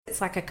It's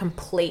like a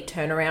complete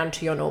turnaround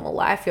to your normal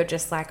life. You're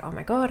just like, oh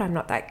my God, I'm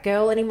not that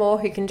girl anymore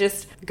who can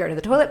just go to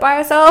the toilet by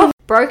herself.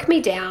 Broke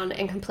me down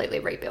and completely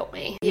rebuilt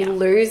me. You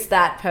lose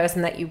that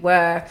person that you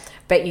were,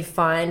 but you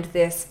find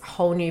this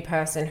whole new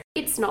person.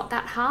 It's not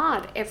that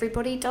hard.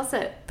 Everybody does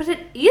it, but it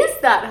is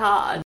that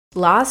hard.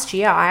 Last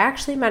year, I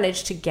actually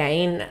managed to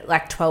gain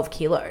like 12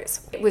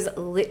 kilos. It was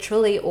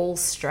literally all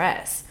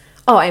stress.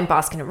 Oh, and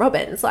Baskin and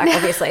Robbins, like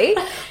obviously.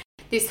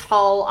 This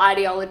whole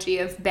ideology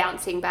of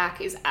bouncing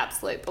back is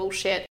absolute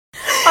bullshit.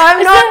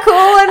 I'm not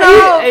cool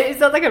enough. Is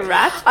that like a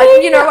rap?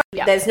 You know what?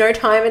 Yeah. There's no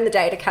time in the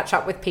day to catch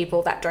up with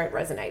people that don't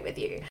resonate with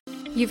you.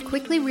 You've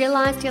quickly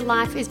realised your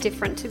life is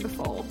different to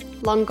before.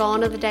 Long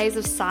gone are the days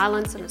of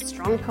silence and a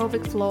strong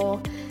pelvic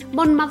floor.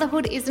 Modern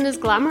motherhood isn't as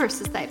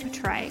glamorous as they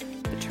portray,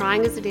 but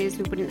trying as it is,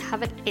 we wouldn't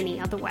have it any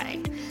other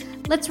way.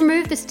 Let's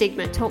remove the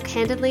stigma, talk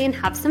candidly and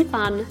have some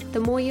fun. The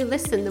more you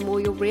listen, the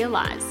more you'll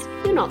realise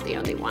you're not the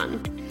only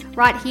one.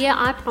 Right here,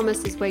 I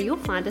promise, is where you'll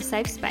find a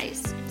safe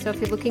space. So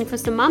if you're looking for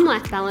some mum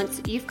life balance,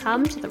 you've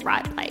come to the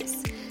right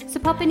place. So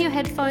pop in your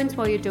headphones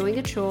while you're doing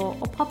a chore,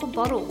 or pop a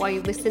bottle while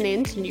you listen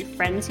in to new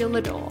friends you'll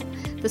adore.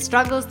 The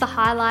struggles, the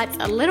highlights,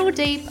 a little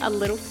deep, a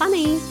little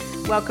funny.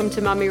 Welcome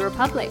to Mummy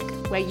Republic,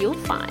 where you'll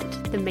find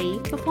the me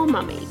before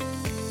mummy.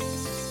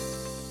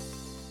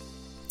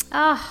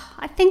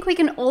 I think we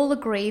can all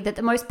agree that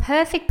the most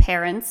perfect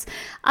parents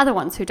are the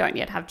ones who don't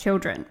yet have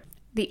children.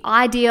 The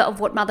idea of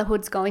what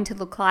motherhood's going to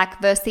look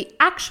like versus the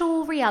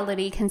actual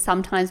reality can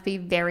sometimes be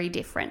very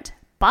different,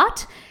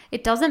 but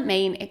it doesn't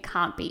mean it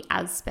can't be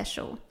as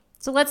special.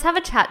 So let's have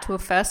a chat to a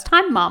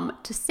first-time mum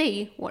to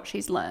see what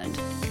she's learned.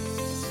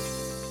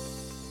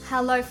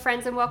 Hello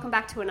friends and welcome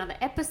back to another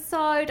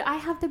episode. I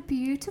have the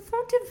beautiful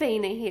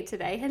Davina here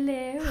today.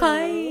 Hello.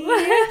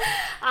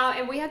 Hi.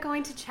 And we are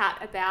going to chat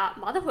about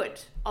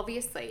motherhood,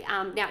 obviously.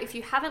 Now, if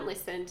you haven't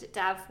listened,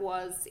 Dav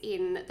was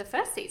in the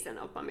first season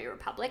of Mummy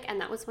Republic, and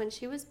that was when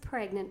she was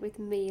pregnant with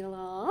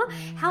Mila.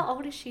 How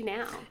old is she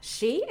now?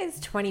 She is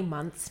 20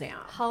 months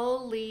now.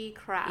 Holy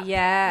crap.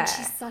 Yeah. And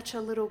she's such a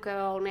little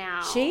girl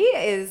now. She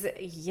is.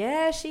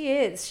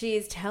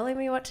 She's telling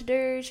me what to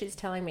do. She's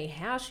telling me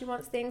how she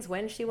wants things,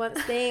 when she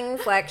wants things.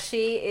 Like,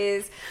 she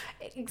is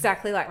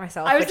exactly like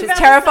myself, which is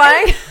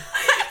terrifying.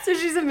 So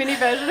she's a mini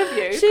version of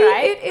you.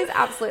 It is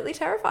absolutely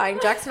terrifying.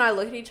 Jax and I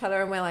look at each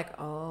other and we're like,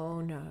 oh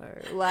no,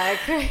 like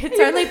it's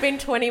only been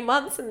 20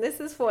 months and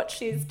this is what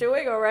she's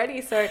doing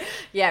already. So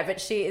yeah,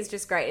 but she is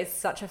just great. It's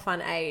such a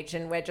fun age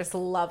and we're just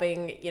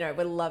loving,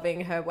 we're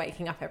loving her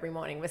waking up every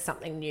morning with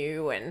something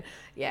new, and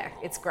yeah,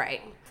 it's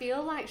great. I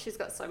feel like she's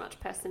got so much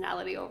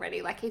personality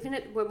already. Like even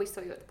when we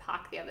saw you at the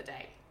park the other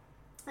day,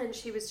 and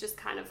she was just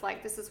kind of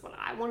like, this is what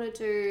I want to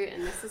do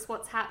and this is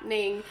what's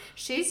happening.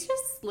 She's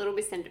just Little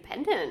Miss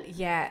Independent.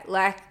 Yeah,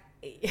 like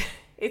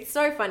it's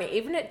so funny.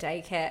 Even at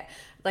daycare,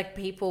 like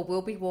people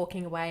will be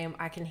walking away and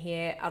I can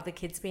hear other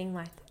kids being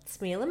like, that's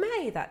Mila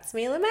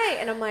May.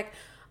 And I'm like,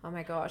 oh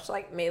my gosh,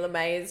 like Mila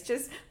May is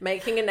just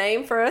making a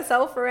name for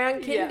herself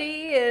around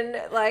kindy.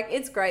 And like,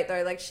 it's great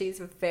though. Like she's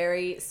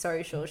very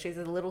social. She's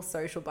a little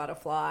social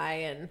butterfly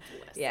and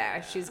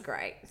she's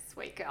great.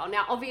 Sweet girl.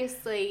 Now,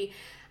 obviously,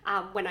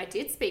 when I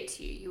did speak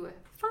to you, you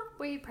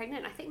were you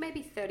pregnant? I think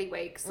maybe 30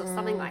 weeks or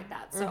something like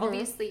that. So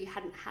obviously you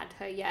hadn't had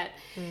her yet.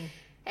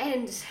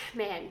 And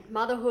man,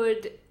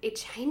 motherhood, it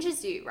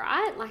changes you,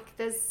 right? Like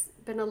there's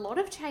been a lot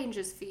of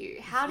changes for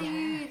you. How do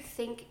you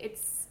think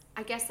it's,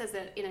 I guess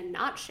in a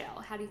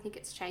nutshell, how do you think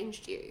it's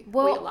changed you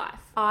or your life?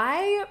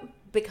 I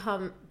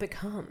became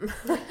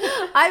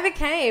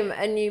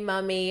a new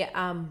mummy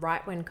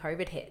right when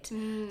COVID hit.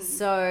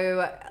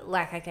 So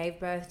like I gave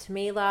birth to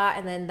Mila,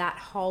 and then that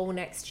whole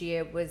next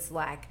year was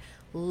like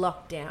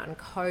lockdown,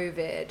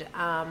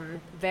 COVID,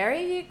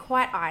 very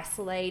quite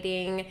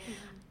isolating.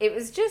 It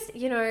was just,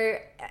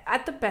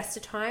 at the best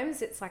of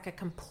times, it's like a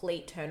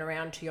complete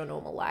turnaround to your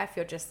normal life.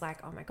 You're just like,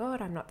 oh my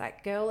God, I'm not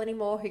that girl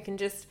anymore who can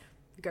just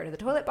go to the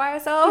toilet by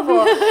herself,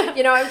 or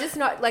I'm just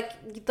not,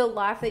 like, the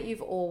life that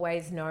you've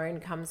always known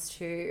comes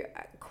to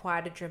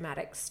quite a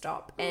dramatic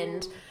stop.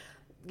 And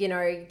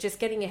just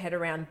getting your head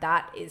around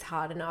that is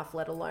hard enough,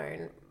 let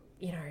alone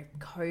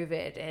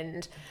COVID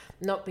and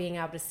not being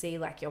able to see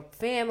like your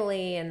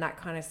family and that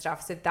kind of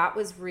stuff. So that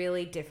was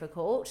really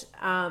difficult.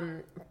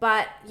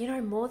 But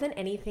more than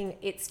anything,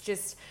 it's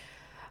just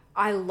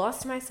I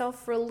lost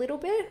myself for a little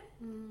bit,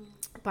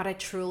 but I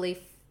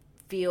truly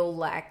feel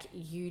like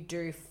you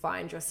do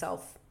find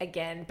yourself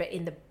again, but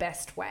in the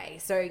best way.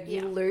 So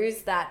you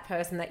lose that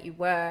person that you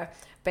were,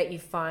 but you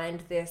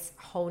find this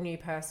whole new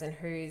person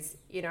who's,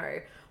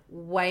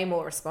 way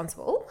more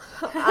responsible.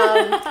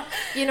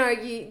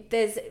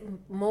 There's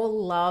more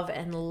love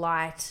and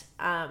light.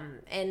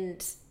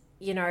 And,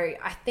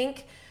 I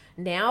think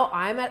now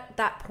I'm at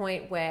that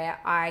point where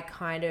I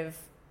kind of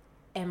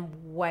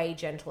am way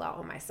gentler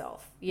on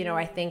myself.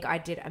 I think I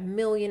did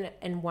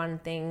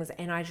 1,000,001 things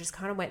and I just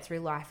kind of went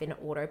through life in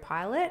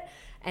autopilot.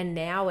 And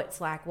now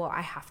it's like, well,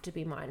 I have to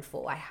be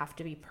mindful. I have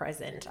to be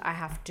present. I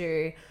have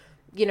to,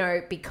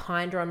 be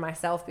kinder on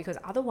myself, because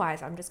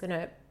otherwise I'm just going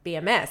to be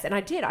a mess. And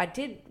I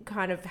did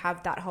kind of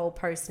have that whole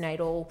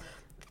postnatal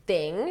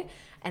thing.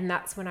 And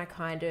that's when I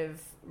kind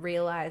of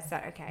realized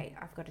that, okay,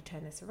 I've got to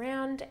turn this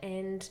around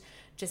and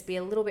just be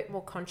a little bit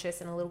more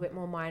conscious and a little bit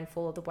more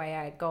mindful of the way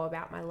I go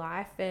about my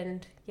life.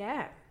 And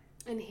yeah.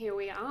 And here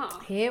we are.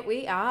 Here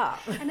we are.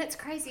 And it's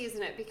crazy,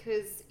 isn't it?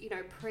 Because, you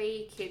know,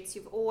 pre-kids,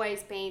 you've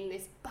always been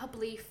this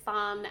bubbly,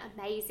 fun,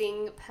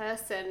 amazing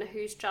person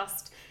who's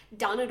just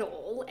done it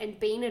all and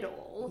been it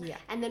all. Yeah.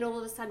 And then all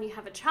of a sudden you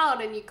have a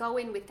child and you go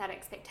in with that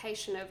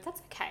expectation of,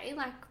 that's okay,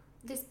 like,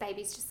 this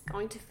baby's just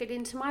going to fit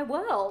into my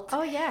world.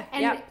 Oh, yeah.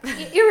 And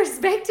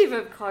irrespective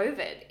of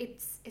COVID,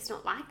 it's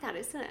not like that,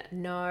 isn't it?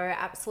 No,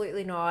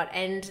 absolutely not.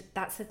 And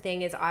that's the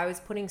thing, is I was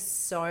putting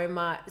so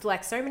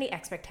many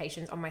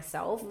expectations on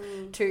myself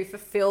to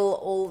fulfill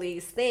all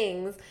these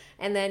things.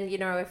 And then, you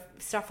know, if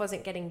stuff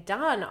wasn't getting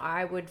done,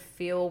 I would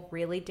feel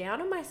really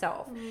down on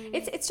myself.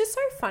 It's just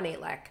so funny.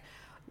 Like,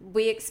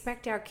 we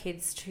expect our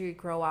kids to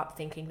grow up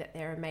thinking that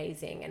they're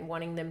amazing and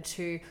wanting them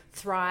to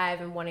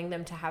thrive and wanting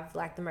them to have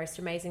like the most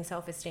amazing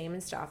self-esteem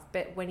and stuff.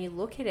 But when you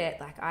look at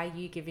it, like, are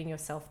you giving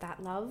yourself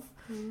that love?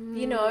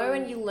 You know,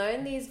 and you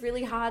learn these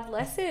really hard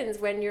lessons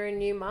when you're a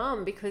new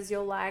mum, because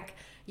you're like,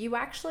 you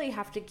actually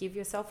have to give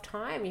yourself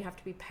time. You have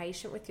to be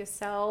patient with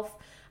yourself.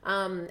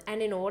 And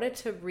in order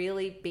to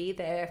really be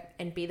there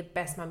and be the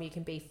best mum you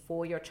can be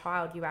for your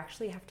child, you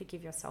actually have to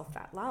give yourself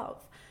that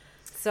love.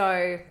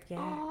 So, yeah.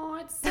 Oh,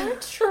 it's so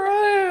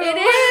true. It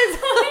is.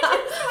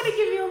 I just want to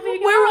give you a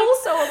big We're hug. all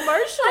so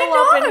emotional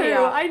up in here.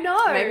 I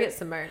know. Maybe it's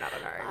Simone, I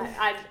don't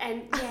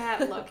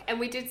know. And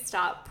we did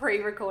start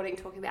pre-recording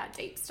talking about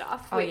deep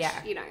stuff, which,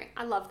 you know,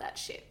 I love that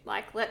shit.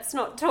 Like, let's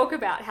not talk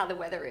about how the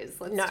weather is.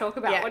 Let's talk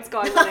about what's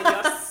going on in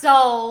your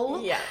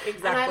soul. Yeah,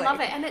 exactly. And I love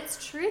it. And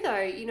it's true,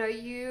 though. You know,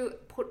 you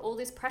put all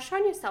this pressure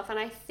on yourself. And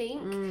I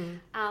think,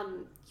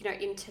 you know,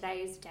 in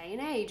today's day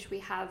and age,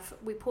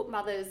 we put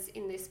mothers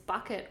in this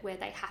bucket where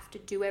they have to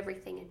do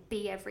everything and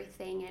be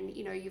everything. And,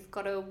 you know, you've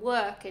got to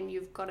work and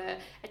you've got to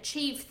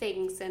achieve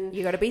things. And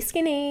you got to be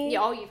skinny.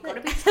 You've got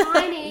to be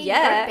tiny.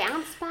 Yeah. You've got to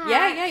bounce back.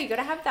 Yeah, you got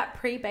to have that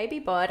pre-baby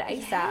bod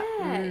ASAP.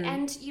 Yeah.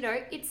 And, you know,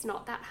 it's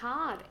not that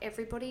hard.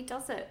 Everybody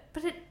does it.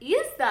 But it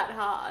is that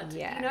hard.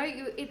 Yeah. You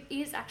know, it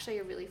is actually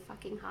a really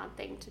fucking hard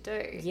thing to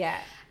do. Yeah.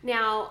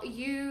 Now,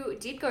 you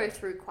did go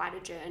through quite a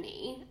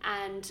journey,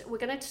 and we're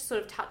going to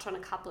sort of touch on a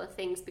couple of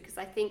things, because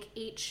I think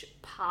each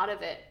part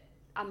of it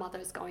a mother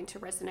is going to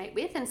resonate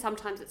with, and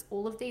sometimes it's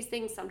all of these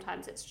things,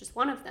 sometimes it's just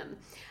one of them.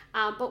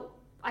 But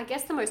I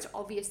guess the most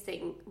obvious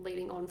thing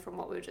leading on from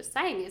what we were just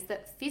saying is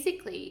that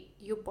physically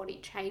your body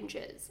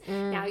changes.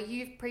 Now,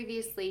 you've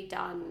previously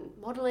done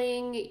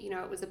modeling, you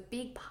know, it was a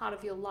big part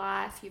of your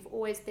life. You've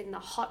always been the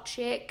hot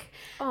chick.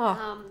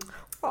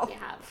 You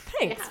have.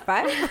 Thanks,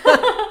 babe.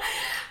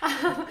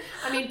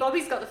 I mean,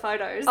 Bobby's got the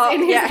photos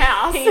in his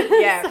house.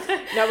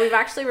 No, we've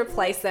actually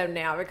replaced them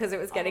now because it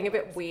was getting a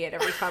bit weird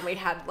every time we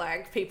had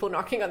like people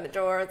knocking on the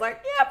door. I was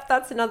like, yep,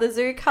 that's another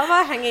zoo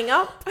cover hanging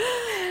up.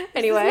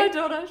 Anyway. This is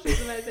my daughter.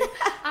 She's amazing.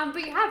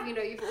 But you have, you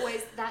know, you've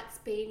always, that's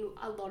been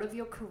a lot of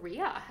your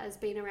career has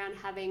been around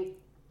having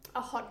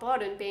a hot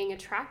bod and being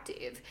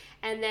attractive.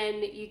 And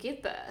then you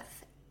give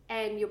birth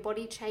and your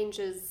body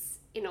changes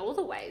in all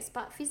the ways.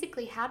 But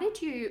physically, how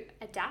did you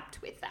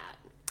adapt with that?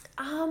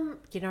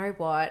 You know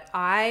what?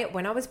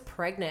 When I was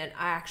pregnant,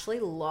 I actually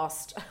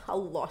lost a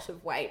lot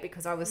of weight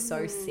because I was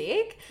so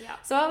sick. Yeah.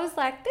 So I was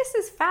like, this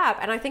is fab.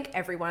 And I think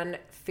everyone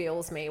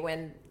feels me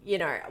when, you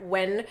know,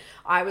 when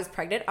I was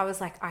pregnant, I was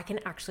like, I can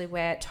actually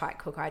wear tight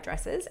cook-eye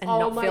dresses and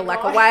not feel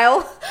like a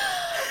whale.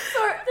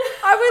 So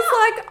I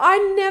was like, I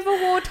never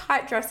wore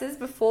tight dresses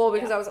before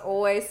because I was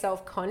always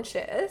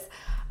self-conscious.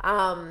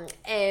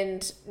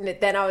 And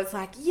then I was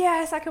like,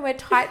 yes, I can wear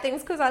tight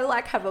things because I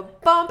like have a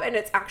bump, and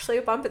it's actually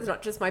a bump. It's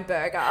not just my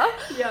burger.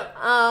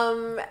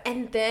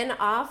 And then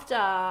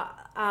after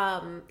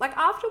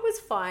was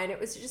fine. It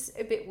was just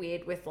a bit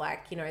weird with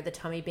like, you know, the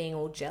tummy being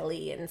all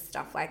jelly and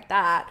stuff like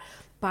that.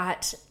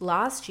 But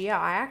last year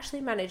I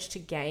actually managed to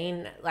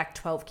gain like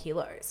 12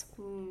 kilos.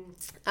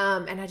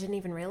 And I didn't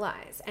even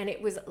realize. And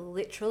it was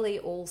literally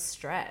all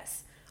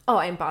stress. Oh,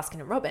 and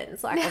Baskin and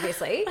Robbins, like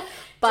obviously,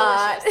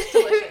 but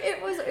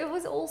delicious. it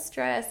was all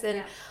stress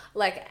and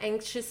like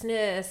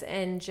anxiousness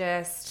and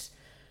just,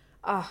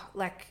 I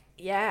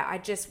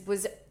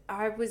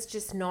was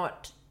just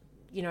not,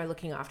 you know,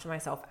 looking after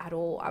myself at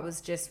all. I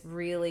was just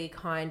really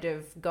kind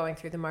of going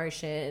through the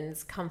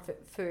motions,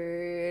 comfort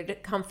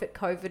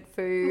COVID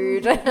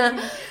food.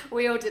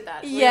 We all did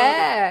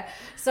that.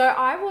 So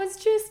I was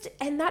just,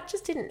 and that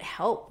just didn't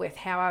help with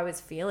how I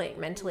was feeling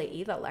mentally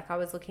either. Like I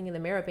was looking in the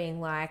mirror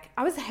being like,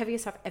 I was the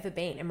heaviest I've ever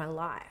been in my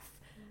life.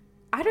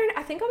 I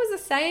think I was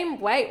the same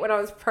weight when I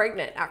was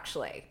pregnant,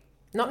 actually.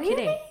 Not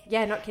kidding.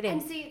 Yeah, not kidding.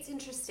 And see, it's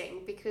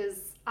interesting because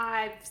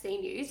I've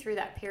seen you through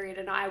that period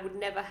and I would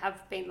never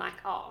have been like,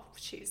 oh,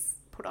 she's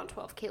put on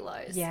 12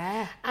 kilos.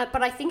 Yeah.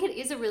 But I think it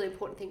is a really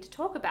important thing to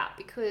talk about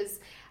because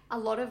a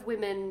lot of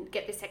women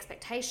get this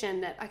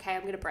expectation that, okay,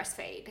 I'm going to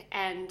breastfeed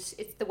and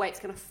the weight's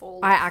going to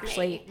fall. I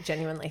actually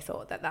genuinely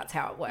thought that that's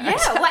how it worked. Yeah,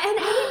 well, and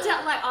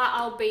it, like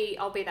I'll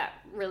be that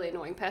really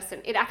annoying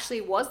person. It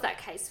actually was that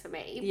case for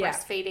me,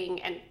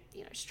 breastfeeding and,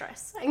 you know,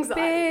 stress,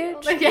 anxiety.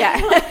 Bitch. Yeah.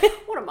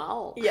 What a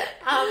mole. Yeah.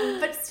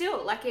 But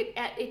still, like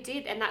it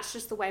did, and that's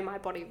just the way my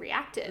body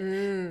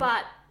reacted.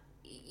 But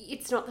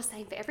it's not the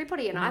same for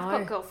everybody, and I've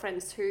got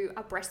girlfriends who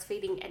are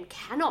breastfeeding and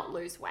cannot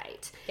lose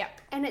weight.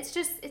 Yep. And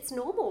it's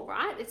normal,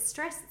 right? It's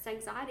stress, it's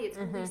anxiety, it's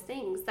all these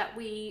things that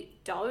we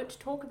don't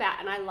talk about,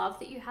 and I love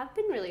that you have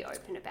been really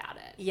open about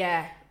it.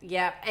 Yeah,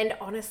 yeah. And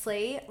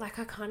honestly, like,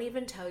 I can't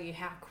even tell you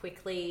how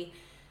quickly,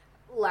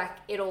 like,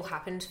 it all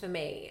happened for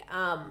me.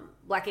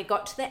 Like, it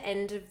got to the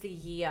end of the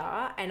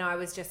year and I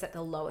was just at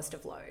the lowest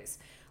of lows.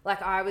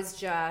 Like, I was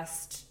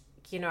just,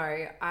 you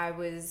know,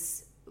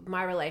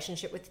 my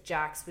relationship with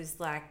Jax was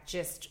like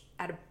just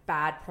at a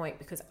bad point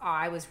because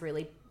I was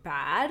really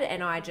bad,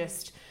 and I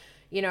just,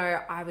 you know,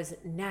 I was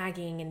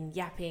nagging and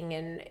yapping,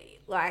 and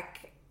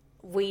like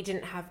we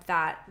didn't have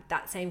that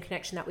same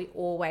connection that we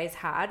always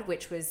had,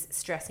 which was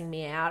stressing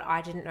me out.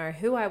 I didn't know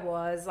who I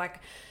was. Like,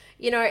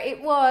 you know,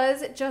 it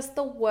was just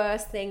the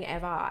worst thing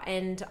ever.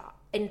 And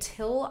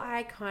until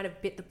I kind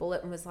of bit the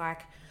bullet and was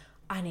like,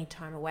 I need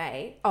time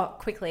away. Oh,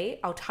 quickly,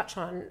 I'll touch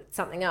on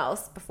something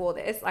else before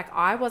this. Like,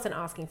 I wasn't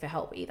asking for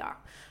help either.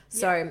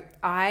 So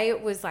I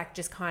was like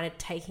just kind of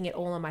taking it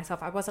all on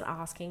myself. I wasn't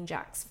asking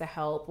Jax for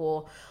help,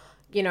 or,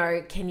 you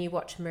know, can you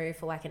watch Moo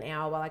for like an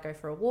hour while I go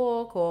for a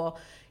walk, or,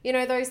 you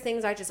know, those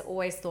things. I just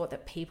always thought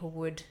that people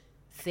would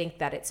think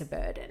that it's a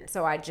burden.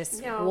 So I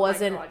just I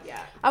wasn't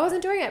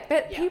doing it.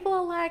 But people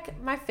are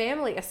like, my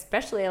family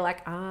especially are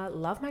like,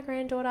 love my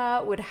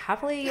granddaughter, would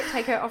happily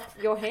take her off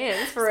your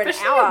hands for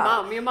especially an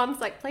hour. Your mum's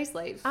like, please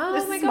leave. Oh,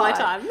 this my is God. my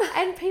time.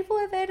 And people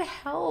are there to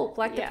help.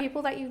 Like, the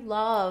people that you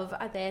love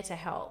are there to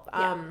help.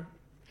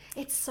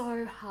 It's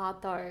so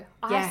hard though.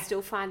 Yeah. I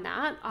still find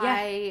that.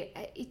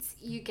 It's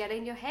you get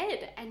in your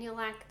head and you're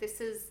like,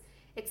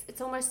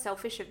 it's almost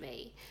selfish of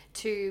me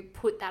to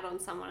put that on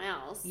someone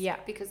else. Yeah.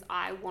 Because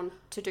I want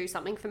to do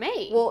something for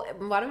me. Well,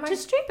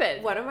 just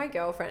stupid. One of my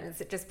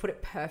girlfriends just put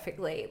it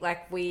perfectly.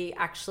 Like, we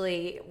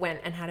actually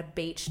went and had a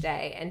beach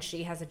day, and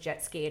she has a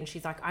jet ski, and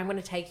she's like, I'm going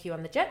to take you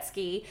on the jet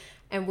ski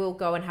and we'll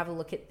go and have a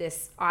look at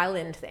this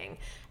island thing.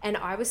 And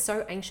I was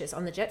so anxious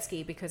on the jet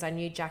ski because I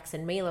knew Jax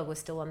and Mila were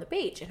still on the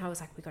beach, and I was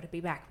like, we got to be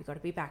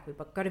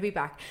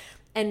back.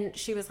 And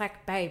she was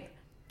like, babe,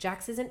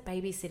 Jax isn't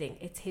babysitting.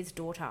 It's his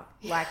daughter.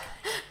 Like,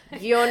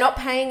 you're not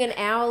paying an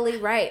hourly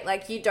rate.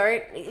 Like,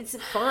 it's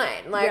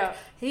fine. Like,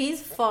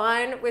 he's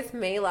fine with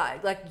Mila.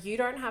 Like, you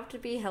don't have to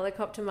be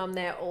helicopter mum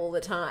there all the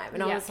time.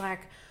 And I was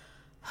like,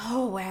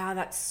 oh, wow,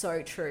 that's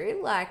so true.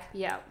 Like,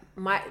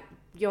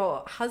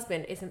 your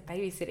husband isn't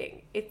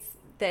babysitting. It's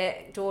their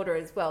daughter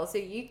as well. So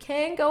you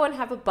can go and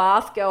have a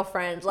bath,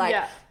 girlfriend. Like,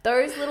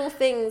 those little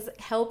things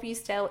help you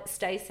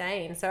stay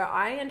sane. So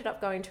I ended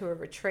up going to a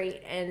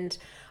retreat, and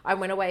I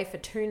went away for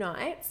 2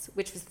 nights,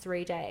 which was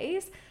 3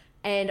 days.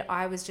 And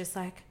I was just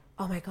like,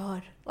 oh my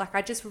God. Like,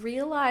 I just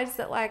realized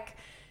that, like,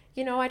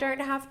 you know, I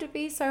don't have to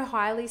be so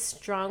highly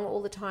strung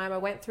all the time. I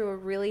went through a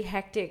really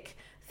hectic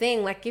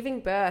thing. Like, giving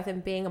birth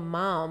and being a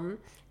mum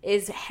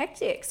is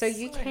hectic. So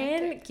you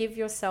can give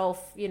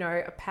yourself, you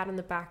know, a pat on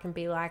the back and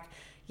be like,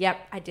 yep,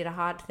 I did a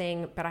hard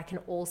thing, but I can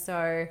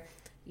also,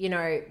 you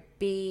know,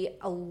 be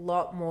a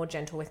lot more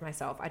gentle with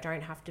myself. I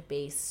don't have to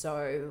be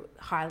so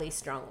highly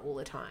strung all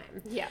the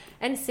time. Yeah.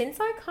 And since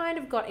I kind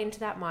of got into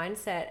that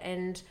mindset,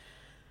 and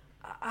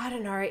I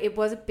don't know, it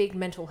was a big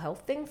mental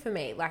health thing for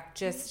me. Like,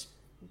 just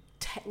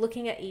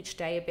looking at each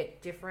day a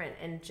bit different,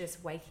 and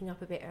just waking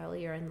up a bit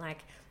earlier, and like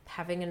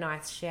having a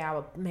nice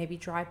shower, maybe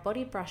dry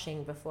body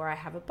brushing before I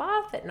have a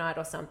bath at night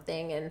or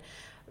something. And,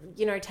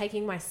 you know,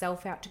 taking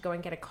myself out to go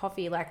and get a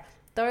coffee. Like,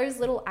 those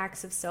little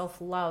acts of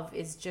self-love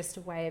is just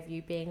a way of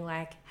you being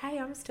like, hey,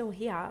 I'm still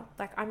here.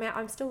 Like,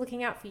 I'm still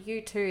looking out for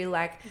you too.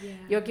 Like,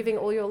 you're giving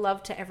all your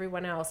love to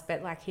everyone else,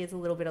 but like, here's a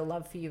little bit of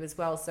love for you as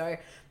well. So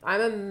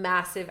I'm a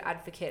massive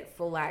advocate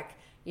for, like,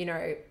 you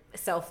know,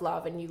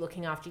 self-love, and you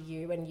looking after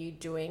you, and you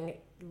doing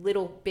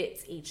little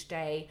bits each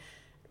day,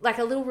 like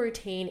a little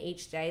routine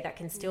each day that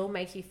can still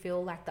make you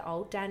feel like the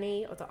old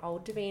Danny or the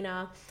old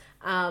Davina.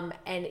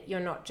 And you're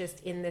not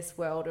just in this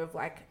world of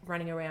like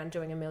running around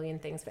doing a million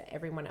things for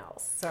everyone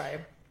else. So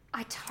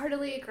I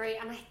totally agree.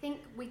 And I think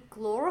we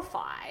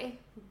glorify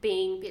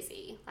being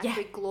busy. Like,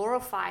 we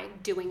glorify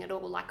doing it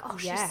all. Like, oh,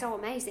 she's so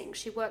amazing.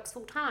 She works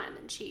full time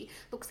and she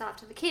looks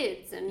after the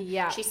kids and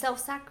she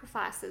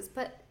self-sacrifices.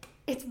 But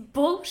it's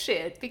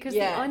bullshit, because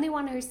the only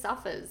one who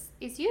suffers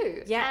is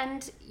you. Yeah.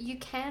 And you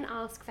can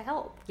ask for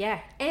help. Yeah.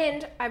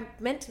 And I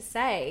meant to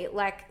say,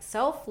 like,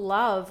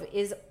 self-love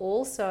is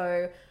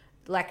also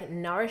like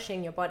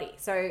nourishing your body.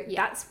 So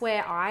that's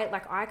where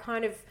I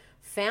kind of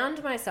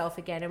found myself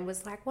again and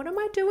was like, what am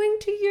I doing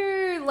to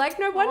you? Like,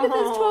 no wonder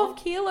there's 12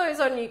 kilos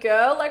on you,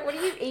 girl. Like, what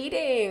are you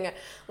eating?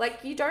 Like,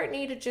 you don't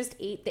need to just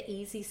eat the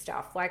easy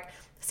stuff. Like,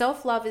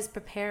 self-love is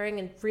preparing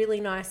a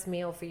really nice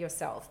meal for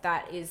yourself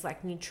that is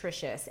like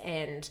nutritious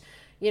and,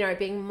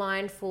 being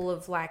mindful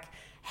of like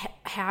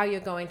how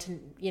you're going to,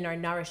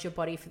 nourish your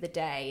body for the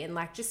day, and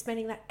like just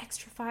spending that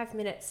extra 5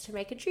 minutes to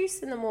make a juice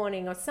in the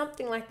morning or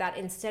something like that,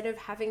 instead of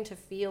having to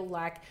feel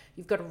like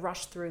you've got to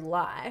rush through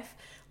life.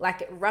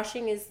 Like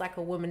rushing is like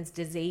a woman's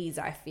disease,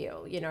 I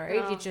feel,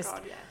 you're just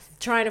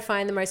trying to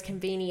find the most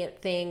convenient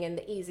thing and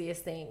the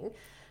easiest thing.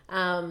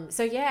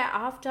 So yeah,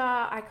 after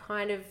I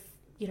kind of,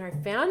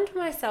 found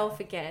myself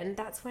again,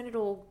 that's when it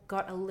all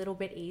got a little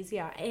bit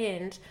easier.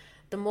 And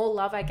the more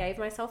love I gave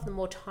myself, the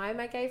more time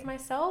I gave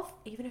myself,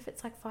 even if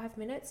it's like 5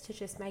 minutes to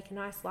just make a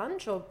nice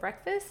lunch or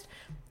breakfast,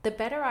 the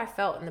better I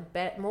felt and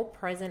the more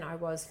present I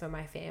was for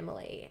my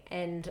family,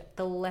 and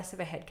the less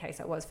of a head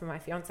case I was for my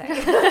fiance.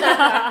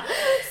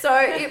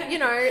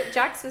 So,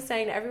 Jax was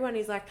saying to everyone,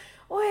 he's like,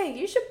 "Oi,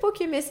 you should book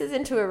your missus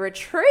into a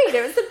retreat.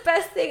 It was the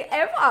best thing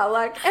ever.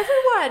 Like,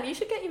 everyone, you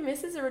should get your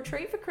missus a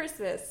retreat for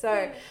Christmas."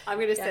 So I'm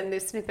going to send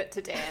this snippet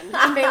to Dan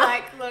and be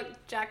like, "Look,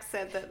 Jack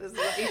said that this is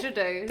what you should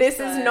do." This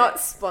is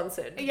not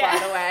sponsored, by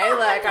the way.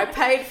 Like, I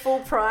paid full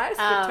price,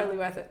 but totally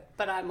worth it.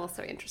 But I'm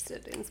also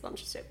interested in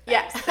sponsorship.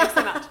 Yes. Thanks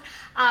so much.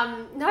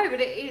 No,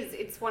 but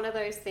it's one of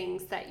those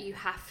things that you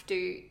have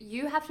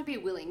to be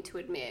willing to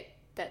admit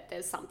that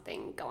there's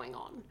something going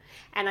on.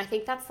 And I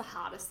think that's the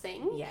hardest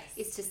thing. Yes.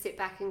 Is to sit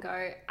back and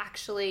go,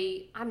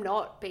 actually, I'm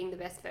not being the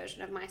best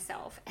version of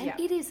myself. And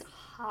it is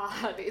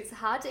hard. It's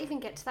hard to even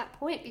get to that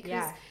point,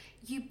 because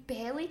you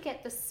barely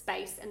get the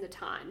space and the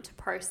time to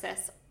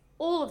process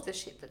all of the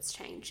shit that's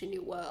changed in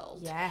your world.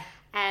 Yeah.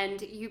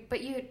 And you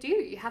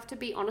have to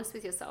be honest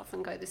with yourself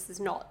and go, this is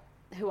not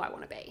who I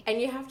want to be.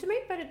 And you have to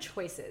make better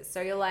choices.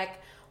 So you're like,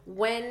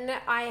 when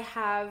I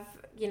have,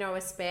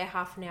 a spare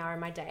half an hour in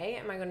my day,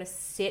 am I going to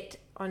sit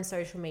on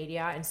social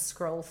media and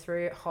scroll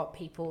through hot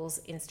people's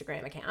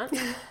Instagram accounts?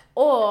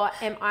 Or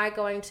am I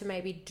going to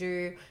maybe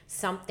do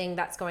something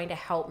that's going to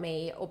help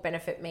me or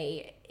benefit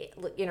me,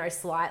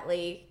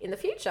 slightly in the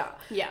future?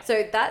 Yeah.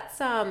 So that's,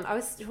 I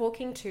was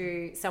talking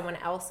to someone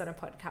else on a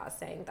podcast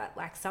saying that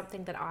like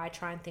something that I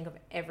try and think of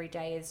every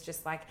day is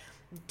just like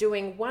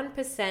doing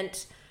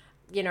 1%,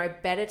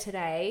 better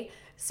today,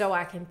 so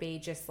I can be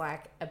just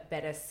like a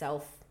better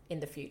self in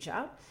the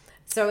future.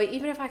 So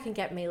even if I can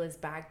get Mila's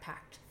bag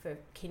packed for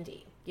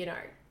kindy,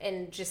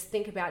 and just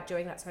think about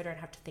doing that so I don't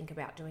have to think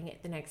about doing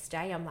it the next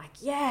day, I'm like,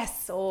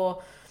 yes.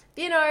 Or,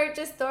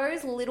 just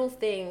those little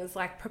things,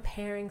 like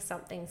preparing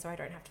something so I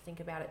don't have to think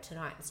about it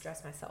tonight and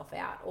stress myself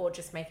out, or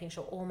just making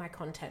sure all my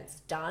content's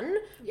done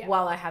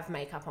while I have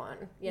makeup on,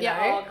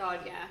 know? Oh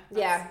God,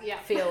 yeah.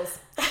 Feels...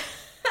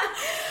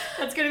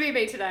 That's going to be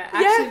me today.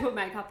 I actually put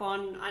makeup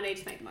on. I need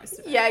to make the most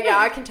of it. Yeah,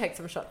 I can take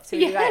some shots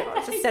too.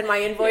 I'll just send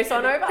my invoice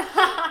on over.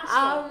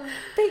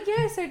 But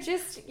yeah, so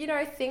just,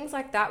 things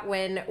like that,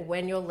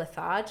 when you're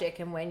lethargic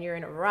and when you're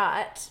in a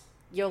rut,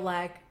 you're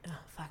like, oh,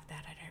 fuck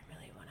that. I don't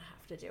really want to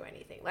have to do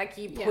anything. Like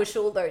you push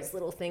all those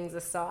little things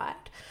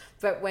aside.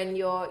 But when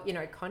you're,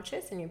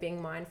 conscious and you're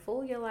being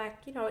mindful, you're like,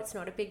 it's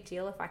not a big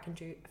deal if I can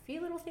do a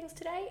few little things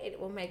today. It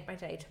will make my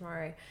day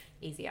tomorrow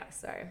easier.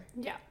 So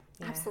yeah.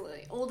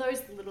 Absolutely. All those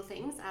little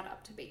things add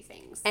up to big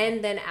things.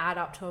 And then add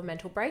up to a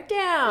mental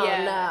breakdown.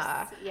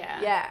 Yes.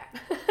 Yeah.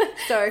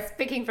 So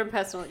speaking from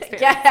personal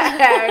experience.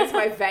 Yeah, as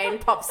my vein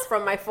pops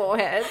from my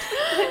forehead.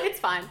 It's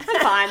fine.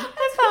 I'm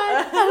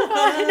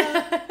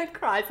fine.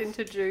 Cries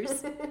into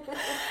juice.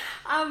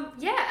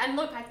 And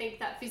look, I think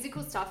that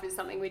physical stuff is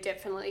something we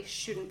definitely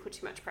shouldn't put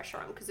too much pressure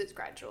on, because it's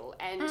gradual.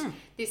 And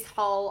this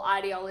whole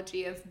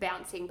ideology of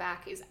bouncing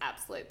back is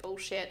absolute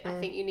bullshit. I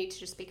think you need to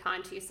just be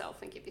kind to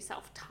yourself and give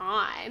yourself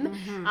time.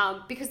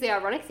 Because the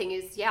ironic thing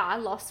is, I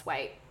lost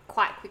weight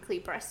quite quickly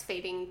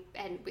breastfeeding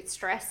and with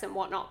stress and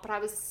whatnot, but I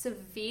was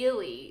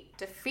severely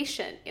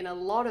deficient in a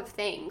lot of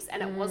things,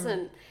 and it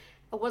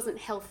wasn't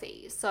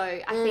healthy. So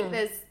I think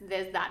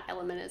there's that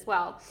element as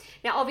well.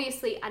 Now,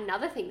 obviously,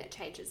 another thing that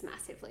changes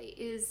massively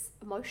is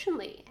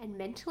emotionally and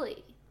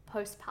mentally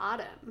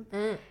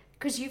postpartum.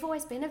 Because you've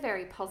always been a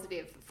very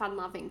positive,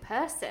 fun-loving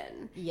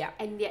person. Yeah.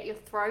 And yet you're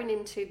thrown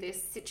into this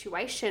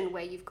situation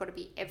where you've got to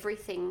be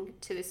everything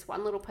to this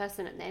one little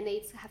person, and their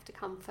needs have to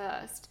come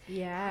first.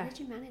 Yeah. How did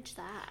you manage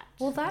that?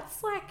 Well,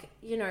 that's like,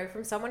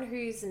 from someone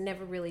who's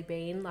never really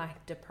been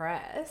like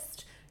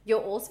depressed, you're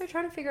also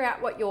trying to figure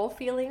out what your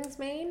feelings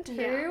mean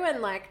too,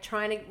 and like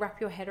trying to wrap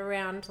your head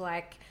around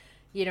like,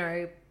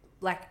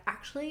 like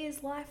actually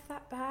is life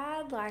that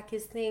bad? Like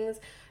is things...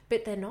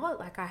 But they're not.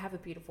 Like, I have a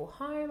beautiful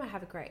home. I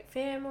have a great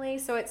family.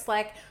 So it's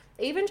like,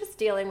 even just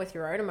dealing with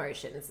your own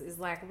emotions is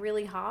like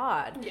really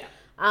hard. Yeah.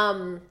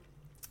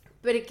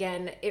 But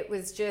again, it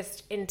was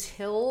just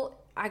until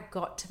I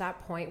got to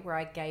that point where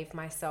I gave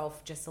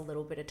myself just a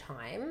little bit of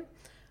time,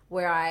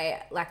 where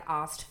I like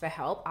asked for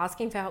help.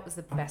 Asking for help was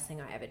the best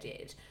thing I ever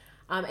did.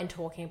 And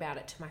talking about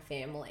it to my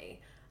family.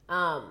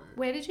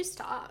 Where did you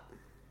start?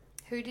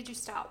 Who did you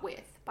start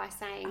with by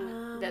saying,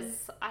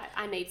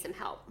 I need some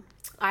help?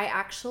 I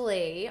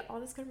actually,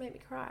 this is going to make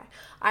me cry.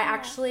 I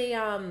actually,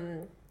 I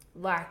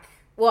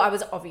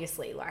was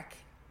obviously like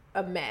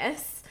a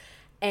mess,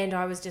 and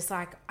I was just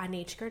like, I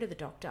need to go to the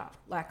doctor.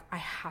 Like, I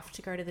have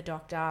to go to the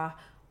doctor.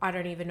 I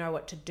don't even know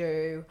what to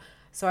do.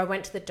 So I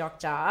went to the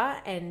doctor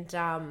and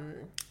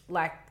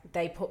like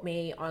they put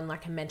me on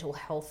like a mental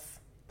health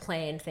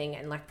plan thing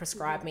and like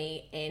prescribed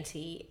me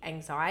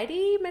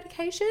anti-anxiety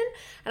medication.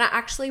 And I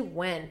actually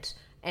went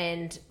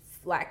and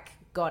like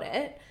got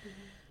it.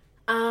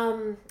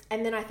 And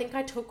then I think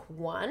I took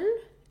one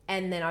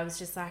and then I was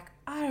just like,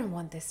 I don't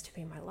want this to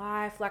be my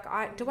life. Like,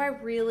 do I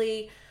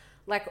really,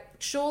 like,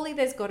 surely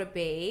there's got to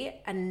be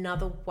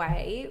another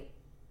way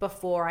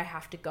before I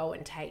have to go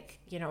and take,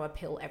 you know, a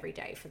pill every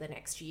day for the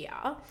next year.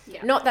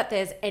 Yeah. Not that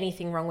there's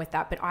anything wrong with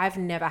that, but I've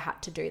never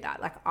had to do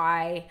that. Like,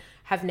 I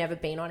have never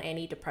been on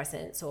any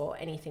depressants or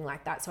anything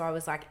like that. So I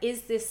was like,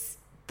 is this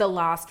the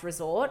last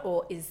resort,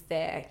 or is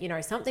there, you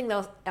know, something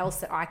else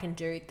that I can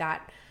do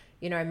that,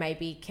 you know,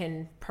 maybe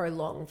can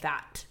prolong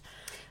that?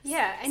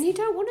 Yeah, and you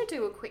don't want to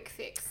do a quick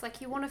fix.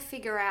 Like, you want to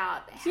figure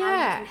out how you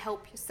can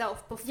help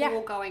yourself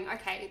before going,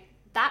 okay,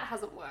 that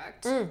hasn't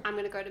worked. I'm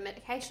going to go to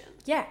medication.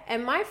 Yeah,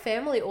 and my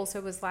family also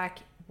was like,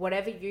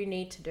 whatever you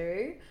need to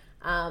do,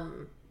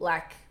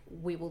 like,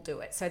 we will do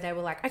it. So they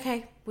were like,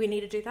 okay, we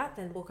need to do that,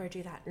 then we'll go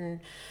do that. And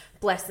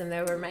bless them,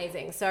 they were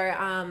amazing.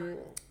 So,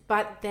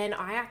 but then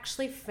I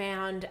actually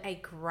found a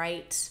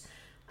great,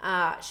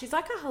 she's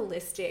like a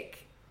holistic,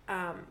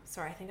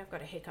 sorry, I think I've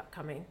got a hiccup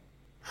coming.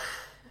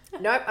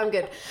 Nope, I'm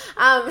good.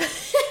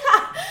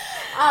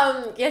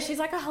 Yeah, she's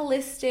like a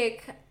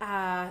holistic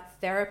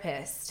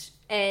therapist.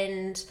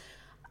 And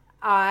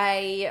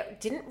I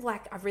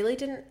really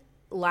didn't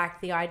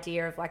like the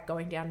idea of like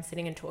going down and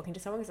sitting and talking to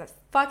someone because that's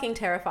fucking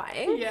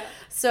terrifying. Yeah.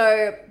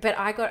 So, but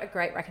I got a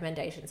great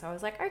recommendation. So I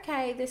was like,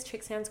 okay, this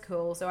chick sounds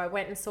cool. So I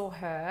went and saw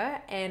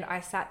her and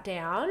I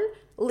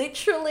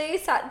literally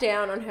sat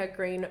down on her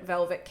green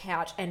velvet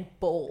couch and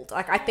bawled.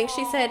 Like, I think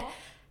she said,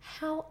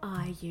 how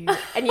are you?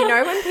 And you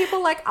know when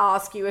people like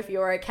ask you if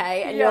you're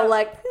okay and you're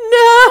like,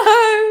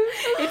 no.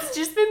 It's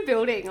just been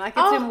building. Like,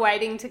 it's been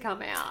waiting to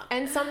come out.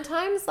 And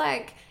sometimes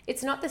like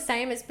it's not the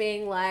same as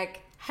being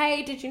like,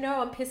 hey, did you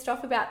know I'm pissed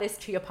off about this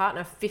to your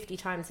partner 50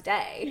 times a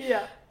day?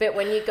 Yeah. But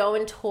when you go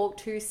and talk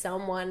to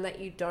someone that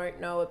you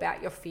don't know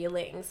about your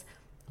feelings,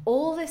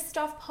 all this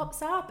stuff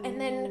pops up. And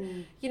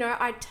then, you know,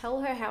 I'd tell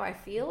her how I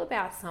feel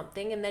about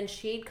something and then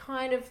she'd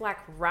kind of like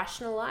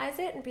rationalize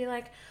it and be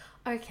like,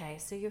 okay,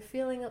 so you're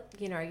feeling,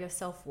 you know, your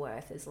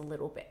self-worth is a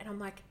little bit. And I'm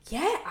like,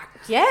 yeah,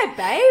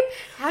 babe.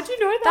 How'd you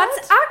know that?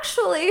 That's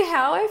actually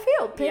how I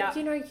feel. But,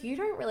 you know, you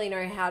don't really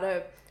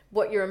know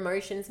what your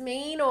emotions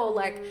mean, or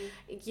like,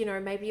 you know,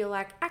 maybe you're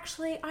like,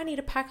 actually, I need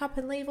to pack up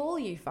and leave all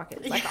you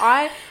fuckers. Like,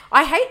 I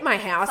hate my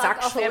house. Fuck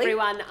actually, off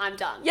everyone, I'm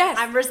done. Yes,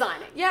 I'm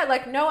resigning. Yeah,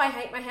 like, no, I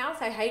hate my house.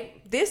 I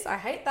hate this. I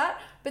hate that.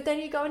 But then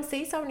you go and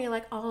see someone, and you're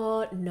like,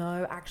 oh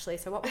no, actually,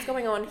 so what was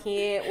going on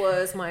here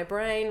was my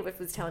brain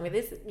was telling me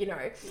this, you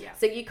know. Yeah.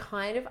 So you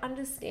kind of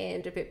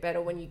understand a bit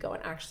better when you go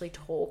and actually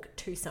talk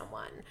to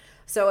someone.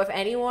 So if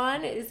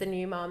anyone is a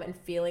new mum and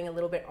feeling a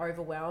little bit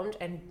overwhelmed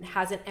and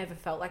hasn't ever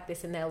felt like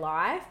this in their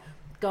life,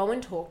 go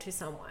and talk to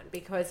someone,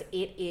 because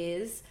it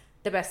is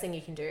the best thing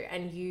you can do.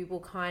 And you will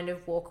kind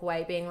of walk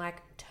away being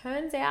like,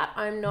 turns out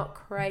I'm not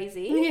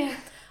crazy. Yeah.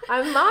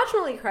 I'm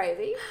marginally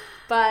crazy,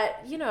 but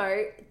you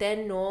know,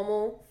 they're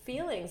normal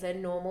feelings, they're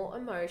normal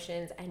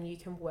emotions, and you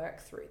can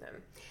work through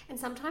them. And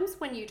sometimes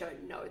when you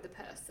don't know the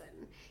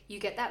person, you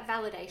get that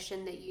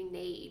validation that you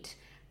need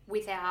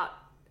without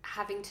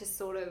having to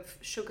sort of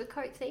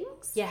sugarcoat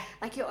things. Yeah.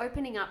 Like, you're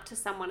opening up to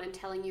someone and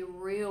telling you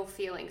real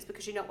feelings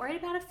because you're not worried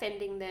about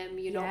offending them.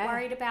 You're not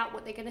worried about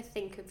what they're going to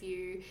think of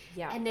you.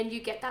 Yeah. And then you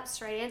get that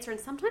straight answer. And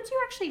sometimes you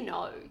actually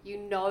know. You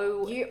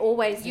know. You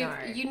always know.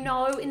 You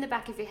know in the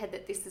back of your head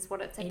that this is what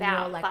it's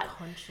about. In your, like,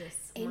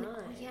 conscious mind.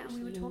 Yeah, and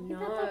we were talking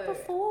about that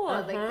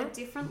before. Like, the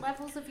different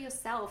levels of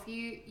yourself.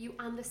 You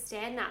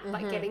understand that.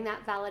 But getting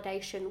that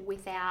validation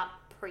without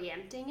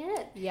preempting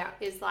it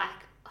is like,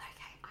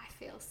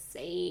 feel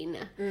seen.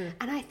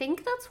 And I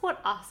think that's what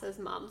us as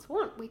mums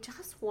want. We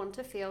just want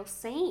to feel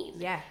seen.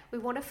 Yeah. We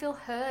want to feel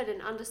heard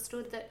and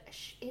understood that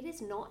it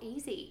is not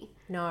easy.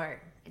 No.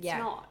 It's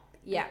not.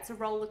 Yeah. It's a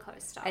roller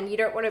coaster. And you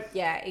don't want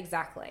to,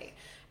 exactly.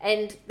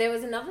 And there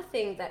was another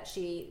thing that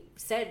she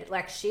said,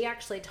 like, she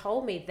actually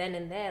told me then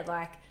and there,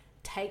 like,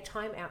 take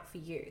time out for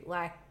you.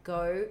 Like,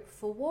 go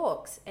for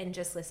walks and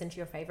just listen to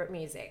your favorite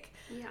music.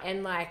 Yeah.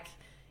 And like,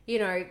 you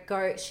know,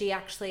 she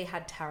actually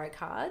had tarot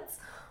cards.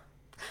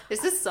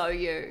 This is so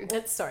you.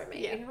 It's so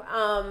me.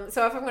 Yeah.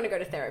 So if I'm going to go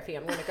to therapy,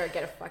 I'm going to go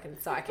get a fucking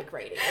psychic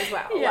reading as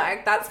well. Yeah,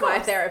 like, that's my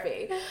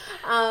therapy.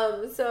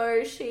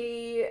 So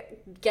she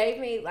gave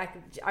me, like,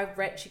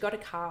 she got a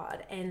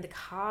card, and the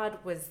card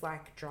was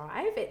like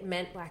drive. It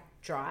meant like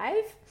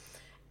drive.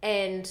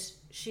 And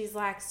she's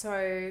like,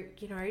 so,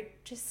 you know,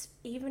 just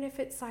even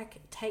if it's like,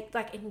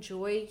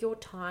 enjoy your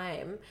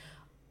time,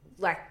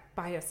 like,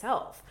 by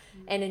yourself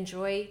and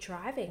enjoy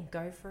driving.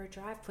 Go for a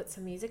drive, put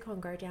some music on,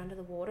 go down to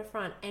the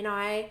waterfront. And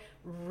I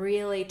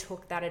really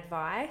took that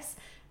advice,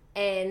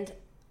 and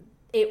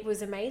it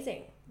was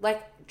amazing.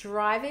 Like,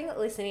 driving,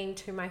 listening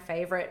to my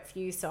favorite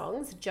few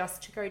songs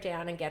just to go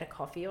down and get a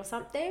coffee or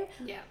something.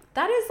 Yeah.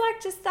 That is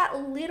like just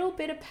that little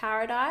bit of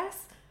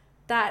paradise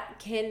that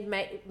can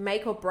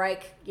make or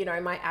break, you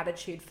know, my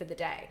attitude for the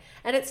day.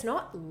 And it's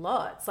not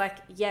lots. Like,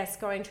 yes,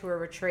 going to a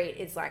retreat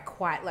is like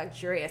quite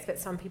luxurious, but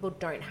some people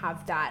don't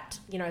have that,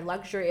 you know,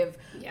 luxury of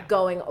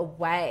going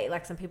away.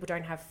 Like, some people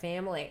don't have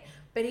family.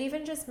 But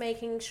even just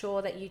making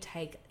sure that you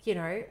take, you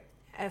know,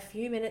 a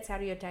few minutes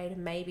out of your day to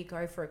maybe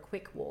go for a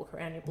quick walk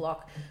around your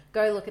block,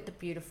 go look at the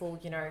beautiful,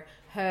 you know,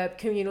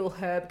 communal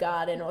herb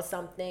garden or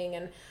something,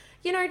 and,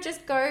 you know,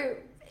 just go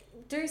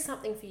do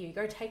something for you.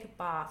 Go take a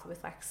bath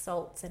with like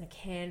salts and a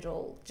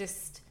candle.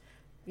 Just,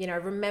 you know,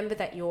 remember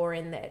that you're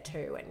in there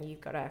too, and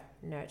you've got to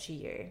nurture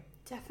you.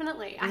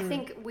 Definitely. I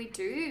think we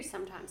do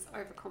sometimes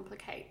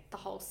overcomplicate the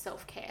whole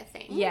self-care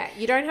thing. Yeah,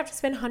 you don't have to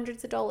spend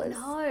hundreds of dollars.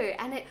 No,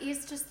 and it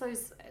is just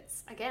those,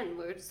 it's, again,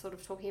 we were sort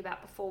of talking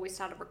about before we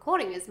started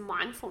recording, is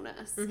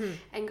mindfulness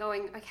and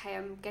going, okay,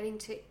 I'm getting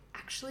to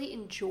actually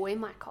enjoy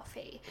my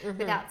coffee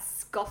without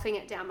scoffing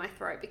it down my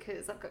throat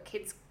because I've got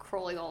kids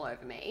crawling all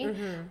over me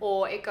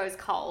or it goes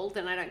cold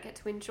and I don't get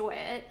to enjoy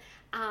it.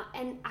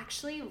 And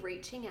actually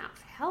reaching out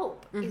for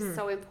help is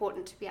so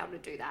important to be able to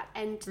do that.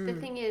 And the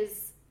thing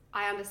is,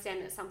 I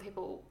understand that some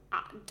people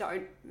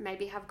don't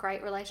maybe have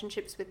great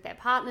relationships with their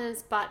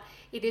partners, but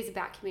it is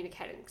about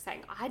communicating,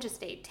 saying, I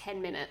just need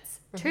 10 minutes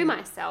to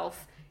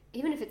myself,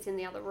 even if it's in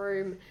the other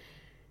room,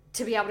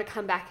 to be able to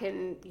come back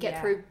and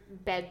get through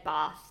bed,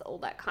 bath, all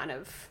that kind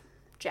of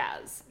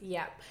jazz.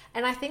 Yeah.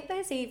 And I think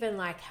there's even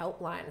like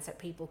helplines that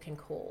people can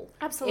call.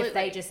 Absolutely. If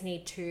they just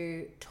need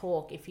to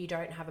talk, if you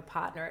don't have a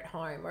partner at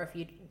home, or if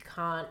you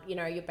can't, you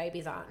know, your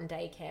babies aren't in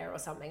daycare or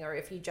something, or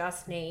if you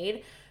just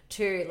need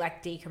to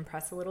like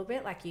decompress a little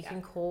bit, like you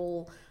can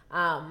call,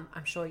 I'm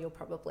sure you'll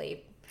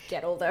probably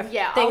get all the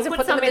things and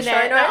put them in the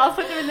show notes. I'll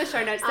put them in the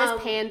show notes.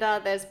 There's Panda,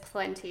 there's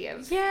plenty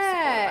of support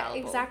available.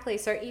 Exactly.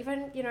 So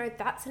even, you know,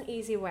 that's an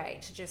easy way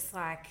to just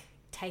like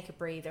take a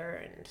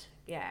breather and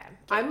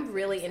I'm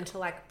really into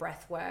like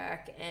breath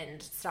work and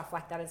stuff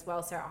like that as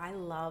well. So I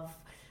love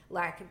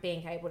like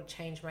being able to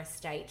change my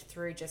state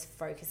through just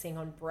focusing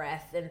on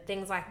breath and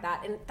things like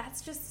that. And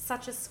that's just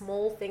such a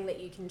small thing that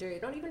you can do,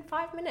 not even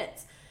 5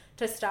 minutes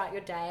to start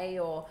your day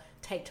or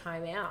take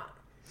time out.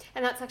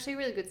 And that's actually a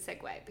really good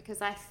segue,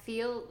 because I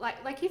feel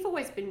like you've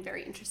always been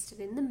very interested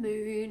in the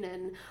moon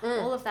and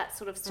all of that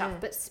sort of stuff,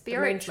 but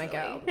spiritually. The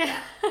moon's my girl.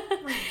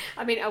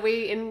 I mean, are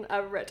we in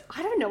a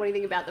I don't know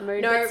anything about the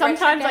moon, but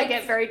sometimes I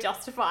get very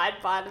justified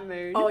by the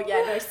moon. Oh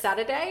yeah, no,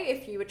 Saturday,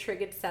 if you were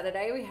triggered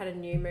Saturday, we had a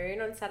new moon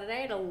on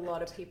Saturday and a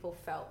lot of people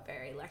felt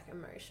very like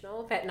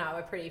emotional, but no,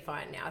 we're pretty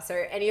fine now.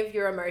 So any of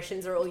your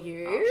emotions are all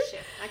you. Oh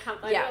shit, I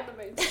can't blame you on the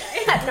moon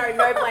today.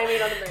 No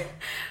blaming on the moon.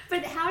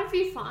 But how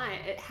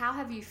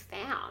have you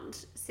found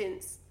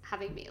since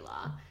having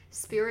Mila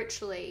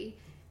spiritually?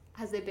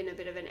 Has there been a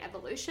bit of an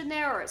evolution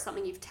there, or is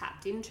something you've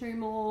tapped into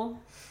more?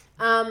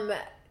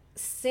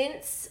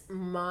 Since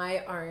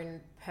my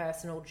own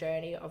personal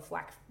journey of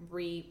like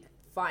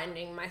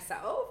refinding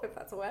myself, if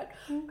that's a word,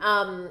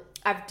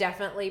 I've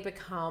definitely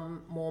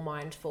become more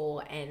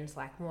mindful and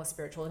like more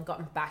spiritual and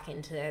gotten back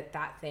into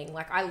that thing.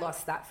 Like I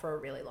lost that for a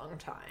really long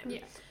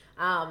time.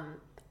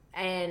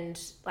 And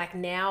like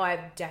now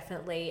I've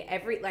definitely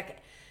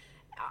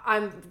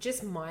I'm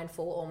just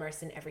mindful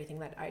almost in everything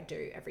that I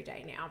do every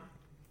day now.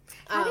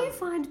 How do you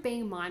find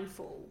being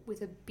mindful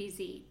with a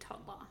busy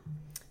toddler?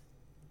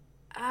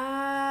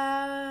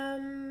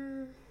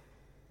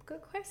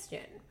 Good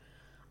question.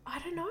 I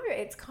don't know.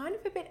 It's kind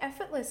of a bit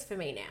effortless for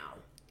me now.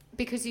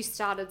 Because you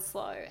started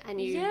slow and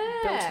you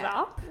built it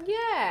up?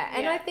 Yeah.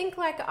 And I think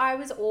like I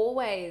was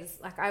always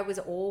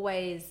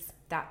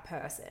that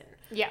person.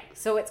 Yeah.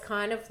 So it's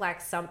kind of like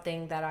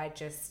something that I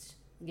just,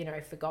 you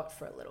know, forgot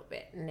for a little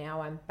bit. And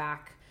now I'm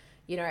back,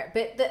 you know.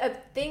 But the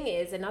thing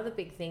is, another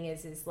big thing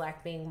is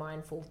like being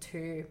mindful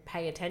to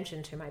pay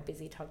attention to my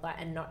busy toddler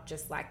and not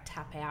just like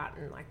tap out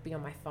and like be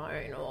on my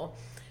phone or,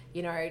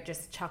 you know,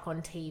 just chuck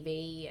on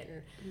TV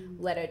and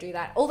let her do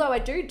that. Although I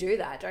do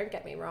that, don't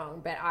get me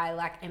wrong, but I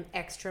like am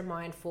extra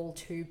mindful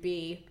to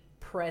be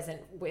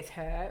present with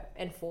her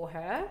and for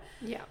her.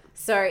 Yeah.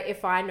 So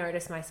if I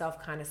notice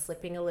myself kind of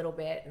slipping a little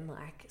bit and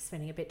like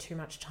spending a bit too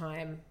much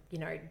time, you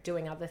know,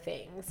 doing other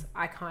things,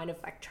 I kind of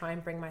like try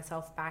and bring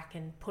myself back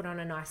and put on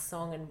a nice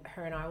song and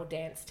her and I will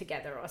dance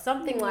together or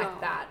something like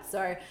that.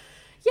 So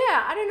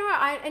yeah, I don't know.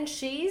 And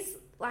she's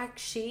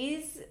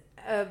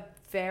a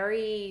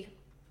very,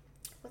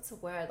 what's the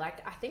word?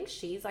 Like, I think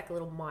she's like a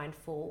little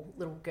mindful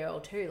little girl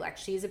too. Like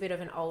she's a bit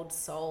of an old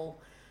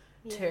soul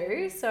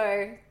too.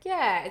 So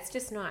yeah, it's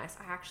just nice.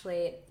 I've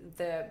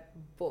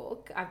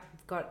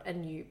got a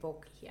new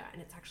book here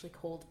and it's actually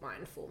called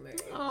Mindful Moon.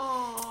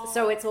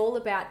 So it's all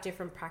about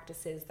different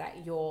practices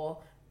that your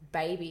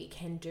baby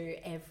can do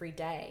every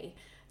day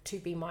to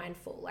be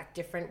mindful, like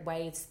different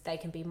ways they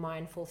can be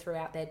mindful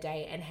throughout their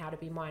day and how to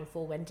be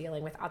mindful when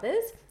dealing with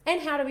others and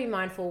how to be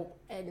mindful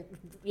and,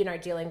 you know,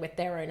 dealing with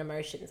their own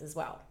emotions as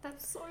well.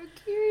 That's so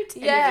cute.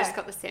 Yeah. And you just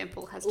got the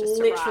sample has just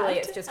literally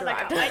arrived. It's just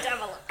arrived. I can't wait to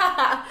have a look.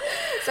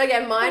 So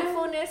yeah,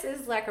 mindfulness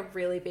is like a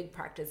really big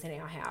practice in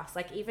our house.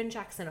 Like even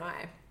Jax and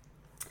I,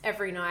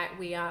 every night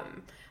we are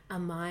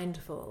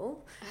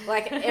mindful.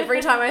 Like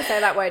every time I say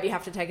that word, you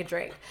have to take a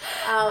drink.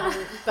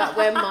 But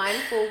we're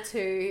mindful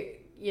to,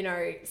 you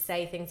know,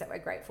 say things that we're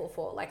grateful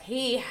for. Like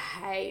he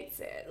hates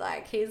it.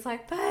 Like he's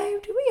like,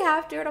 babe, do we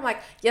have to? And I'm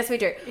like, yes, we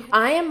do.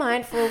 I am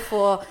mindful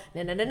for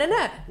no.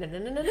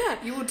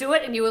 You will do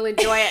it and you will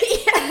enjoy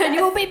it. Yeah. And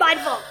you will be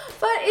mindful.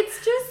 But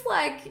it's just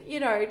like,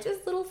 you know,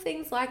 just little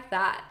things like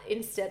that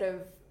instead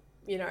of,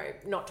 you know,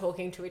 not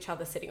talking to each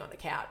other sitting on the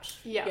couch.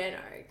 Yeah. You know.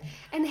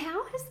 And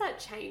how has that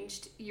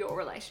changed your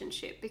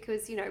relationship?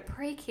 Because, you know,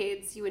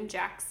 pre-kids, you and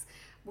Jax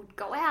would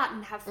go out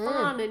and have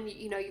fun and,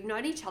 you know, you've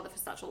known each other for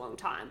such a long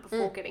time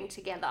before getting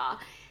together.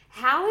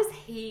 How has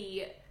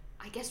he,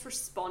 I guess,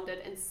 responded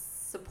and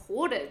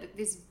supported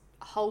this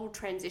whole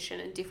transition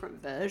and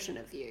different version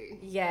of you?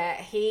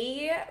 Yeah,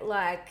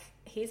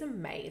 he's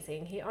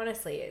amazing. He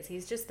honestly is.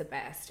 He's just the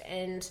best.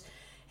 And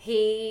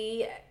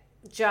he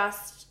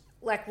just,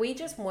 like, we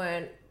just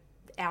weren't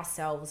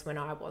ourselves when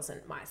I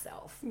wasn't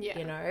myself. Yeah.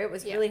 You know, it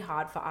was really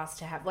hard for us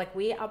to have, like,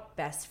 we are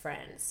best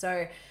friends.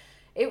 So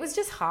it was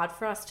just hard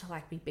for us to,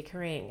 like, be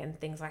bickering and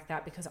things like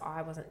that because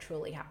I wasn't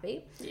truly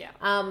happy. Yeah.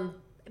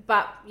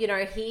 But, you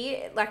know,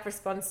 he, like,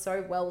 responds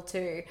so well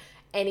to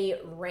any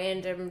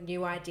random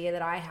new idea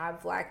that I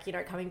have. Like, you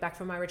know, coming back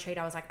from my retreat,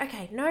 I was like,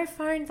 okay, no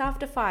phones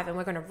after 5 and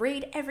we're going to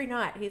read every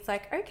night. He's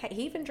like, okay,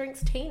 he even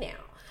drinks tea now.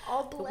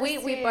 Oh, bless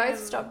We him.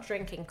 both stopped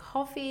drinking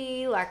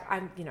coffee. Like,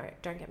 I'm, you know,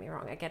 don't get me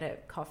wrong, I get a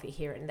coffee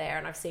here and there,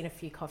 and I've seen a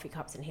few coffee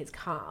cups in his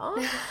car.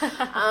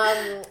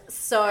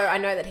 So I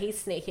know that he's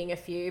sneaking a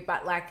few,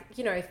 but, like,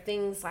 you know,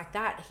 things like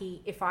that.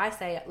 If I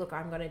say, look,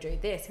 I'm going to do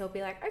this, he'll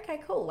be like,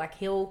 okay, cool. Like,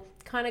 he'll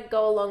kind of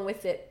go along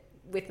with it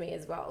with me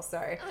as well. So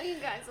oh, you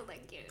guys are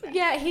like cute.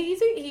 yeah,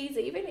 he's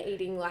even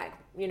eating, like,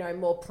 you know,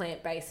 more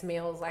plant-based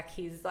meals. Like,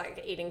 he's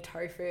like eating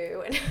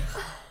tofu and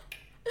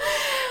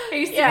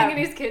He's sitting in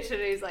his kitchen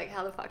and he's like,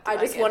 how the fuck do I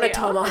just get want a here?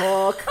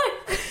 tomahawk.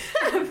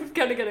 I'm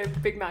gonna get a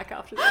Big Mac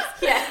after this.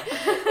 Yeah,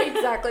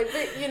 exactly.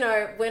 But, you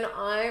know, when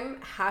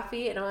I'm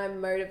happy and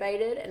I'm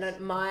motivated and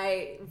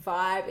my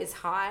vibe is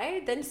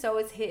high, then so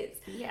is his.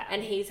 Yeah.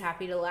 And he's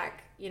happy to, like,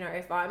 you know,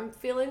 if I'm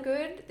feeling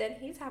good, then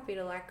he's happy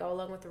to, like, go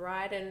along with the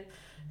ride and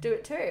do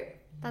it too.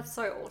 That's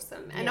so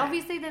awesome. And Yeah.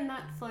 obviously then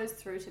that flows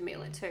through to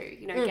Mila too.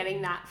 You know,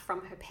 getting that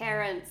from her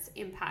parents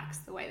impacts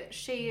the way that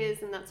she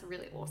is, and that's a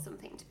really awesome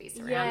thing to be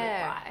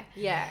surrounded by.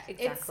 Yeah,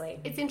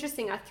 exactly. It's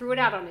interesting. I threw it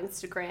out on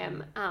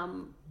Instagram,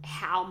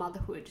 how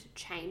motherhood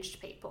changed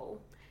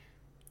people.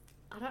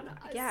 I don't know.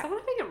 Yeah. Is someone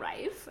having a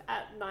rave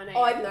at 9 a.m?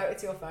 Oh, no,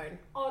 it's your phone.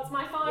 Oh, it's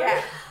my phone?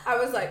 Yeah. I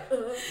was like,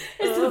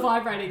 It's still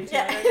vibrating too.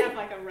 Yeah. I don't have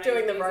like a rave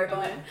doing the music on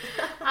robot.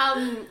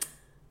 there.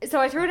 So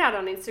I threw it out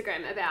on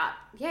Instagram about,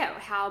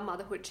 how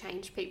motherhood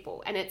changed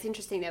people. And it's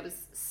interesting, there was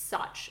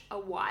such a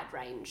wide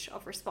range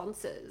of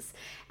responses.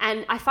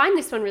 And I find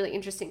this one really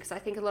interesting because I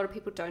think a lot of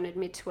people don't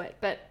admit to it.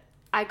 But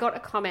I got a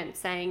comment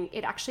saying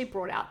it actually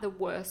brought out the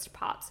worst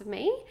parts of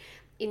me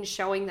in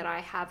showing that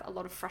I have a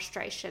lot of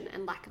frustration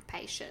and lack of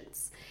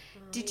patience.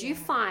 Did you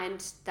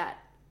find that,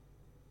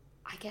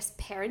 I guess,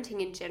 parenting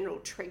in general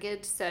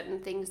triggered certain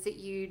things that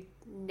you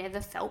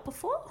never felt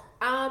before?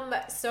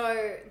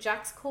 So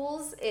Jax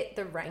calls it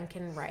the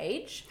Rankin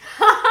rage.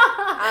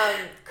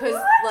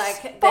 Because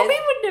like Bobby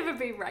would never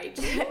be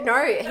raging.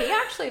 No,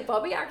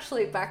 Bobby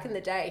actually back in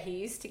the day, he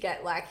used to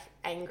get like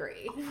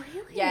angry. Oh,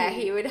 really? Yeah,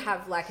 he would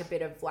have like a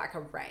bit of like a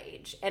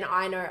rage. And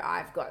I know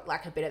I've got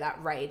like a bit of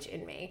that rage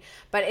in me.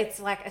 But it's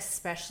like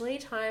especially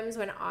times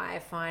when I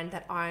find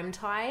that I'm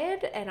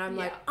tired and I'm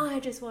like, I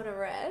just want to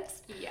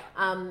rest. Yeah.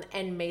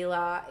 And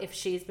Mila, if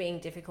she's being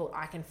difficult,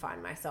 I can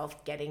find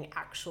myself getting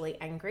actually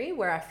angry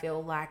where I feel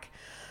like,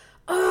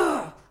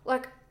 oh,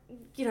 like,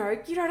 you know,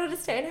 you don't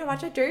understand how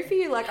much I do for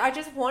you. Like, I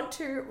just want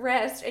to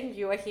rest and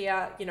you are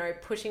here, you know,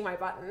 pushing my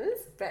buttons.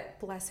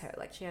 But bless her,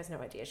 like, she has no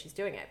idea she's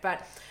doing it.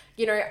 But,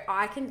 you know,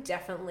 I can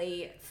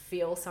definitely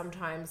feel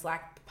sometimes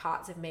like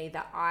parts of me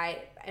that I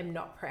am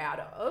not proud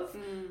of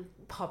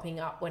popping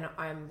up when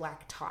I'm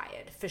like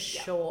tired, for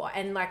sure.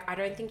 And like, I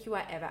don't think you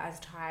are ever as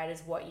tired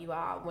as what you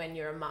are when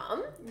you're a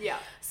mum. Yeah.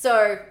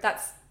 So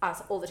that's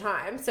us all the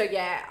time. So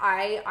yeah,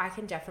 I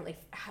can definitely,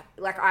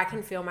 like, I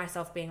can feel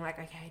myself being like,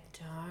 okay,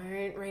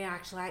 don't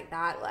react like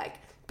that. Like,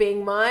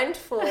 being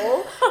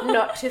mindful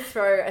not to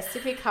throw a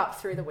sippy cup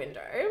through the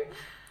window.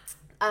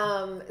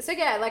 So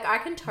yeah, like, I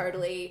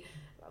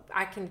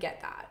can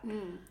get that.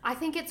 I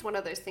think it's one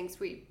of those things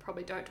we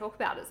probably don't talk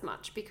about as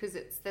much because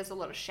there's a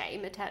lot of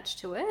shame attached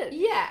to it.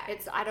 Yeah.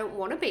 I don't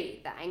want to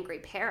be the angry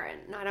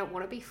parent and I don't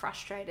want to be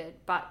frustrated,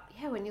 but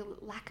when you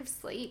lack of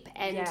sleep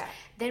and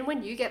then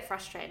when you get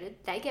frustrated,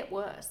 they get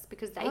worse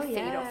because they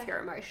feed off your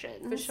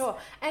emotions. For sure.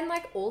 And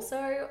like,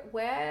 also,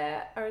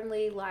 we're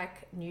only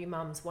like new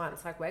mums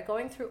once. Like, we're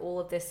going through all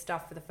of this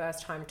stuff for the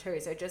first time too.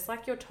 So just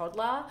like your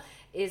toddler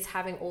is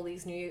having all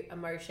these new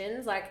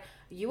emotions, like,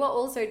 you are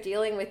also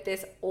dealing with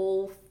this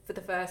all for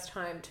the first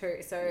time too.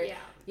 So,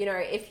 you know,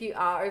 if you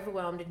are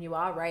overwhelmed and you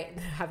are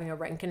having a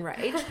Rankin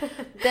rage,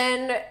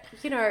 then,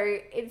 you know,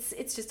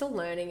 it's just a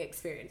learning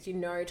experience, you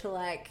know, to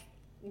like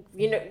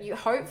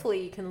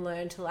hopefully you can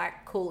learn to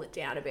like cool it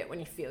down a bit when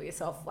you feel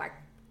yourself like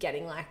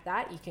getting like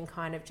that. You can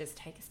kind of just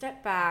take a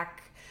step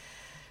back,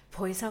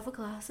 pour yourself a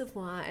glass of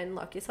wine,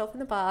 lock yourself in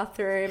the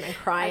bathroom and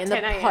cry in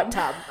the hot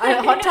tub.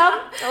 A hot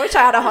tub? I wish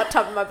I had a hot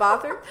tub in my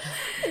bathroom.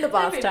 In the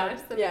bathtub.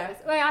 That'd be nice.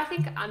 Well, I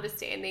think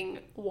understanding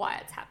why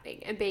it's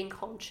happening and being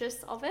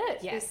conscious of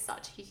it is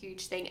such a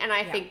huge thing. And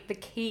I think the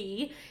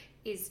key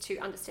is to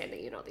understand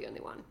that you're not the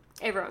only one.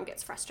 Everyone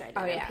gets frustrated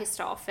and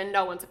pissed off, and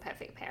no one's a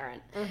perfect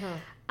parent.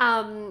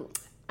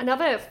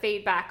 Another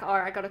feedback,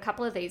 or I got a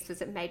couple of these,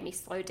 was it made me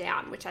slow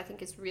down, which I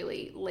think is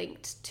really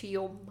linked to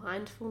your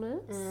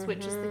mindfulness,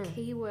 which is the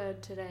key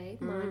word today,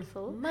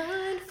 mindful.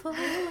 Mindful.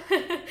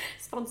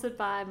 Sponsored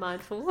by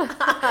Mindful.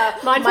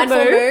 Mindful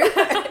Moo.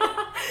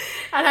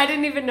 And I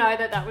didn't even know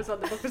that was what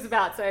the book was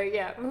about. So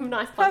yeah,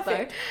 nice plug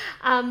though.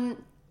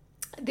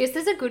 This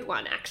is a good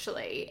one,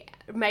 actually.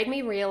 It made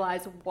me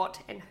realise what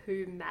and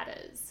who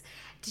matters.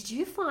 Did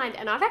you find,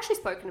 and I've actually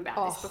spoken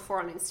about this before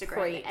on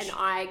Instagram, and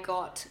I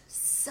got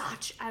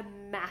such a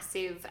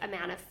massive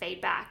amount of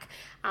feedback.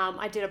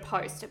 I did a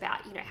post about,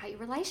 how your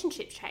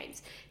relationship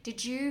changed.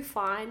 Did you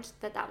find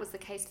that was the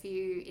case for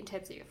you in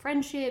terms of your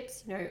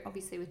friendships,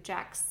 obviously with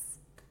Jax,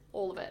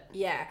 all of it?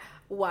 Yeah,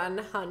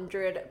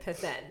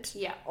 100%.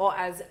 Yeah. Or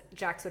as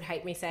Jax would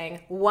hate me saying,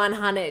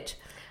 100.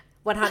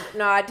 100.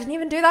 No, I didn't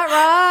even do that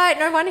right.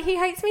 No wonder he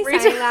hates me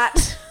saying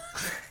that.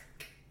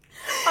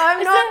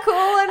 I'm not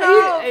cool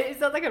enough. Is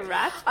that like a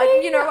rap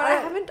thing? I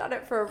haven't done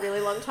it for a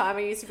really long time. I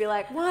used to be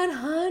like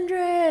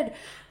 100,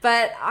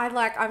 but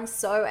I'm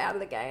so out of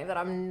the game that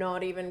I'm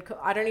not even cool.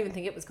 I don't even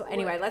think it was cool.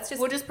 Anyway,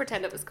 we'll just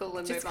pretend it was cool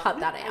and just move cut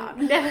on. that out.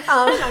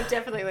 I'm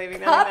definitely leaving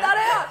that cut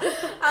that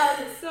out.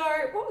 So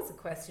what was the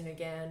question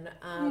again?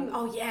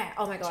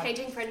 Oh my God.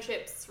 Changing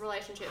friendships,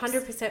 relationships.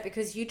 100%,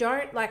 because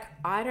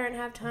I don't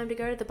have time to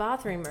go to the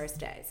bathroom most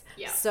days.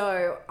 Yeah.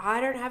 So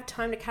I don't have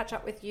time to catch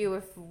up with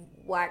you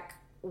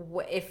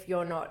if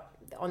you're not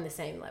on the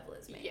same level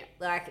as me. Yeah.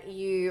 Like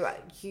you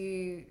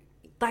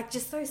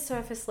just those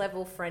surface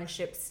level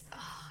friendships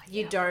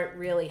you don't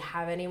really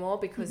have anymore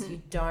because you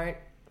don't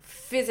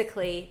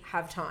physically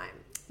have time.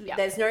 Yeah.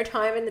 There's no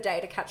time in the day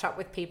to catch up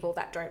with people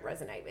that don't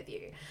resonate with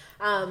you.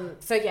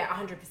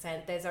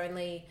 100%. There's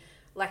only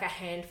like a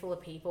handful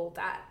of people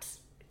that,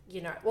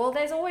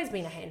 there's always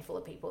been a handful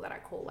of people that I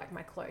call like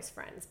my close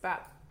friends,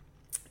 but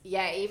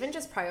yeah, even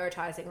just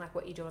prioritizing like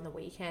what you do on the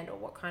weekend or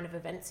what kind of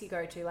events you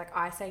go to. Like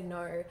I say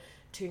no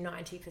to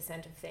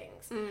 90% of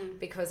things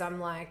because I'm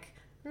like,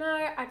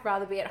 no, I'd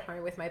rather be at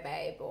home with my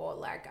babe, or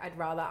like I'd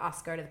rather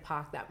us go to the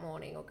park that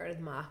morning or go to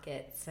the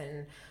markets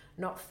and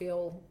not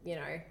feel,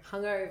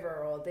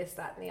 hungover or this,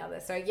 that and the other.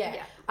 So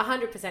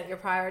 100% your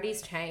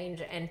priorities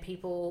change and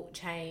people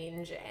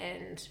change,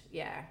 and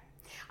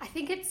I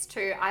think it's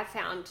true. I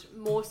found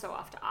more so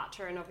after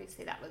Archer, and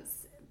obviously that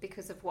was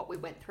because of what we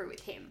went through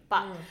with him.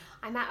 But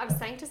I was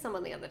saying to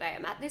someone the other day,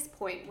 I'm at this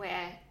point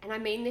where, and I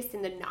mean this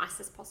in the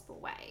nicest possible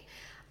way,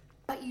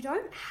 but you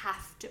don't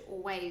have to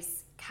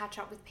always catch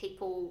up with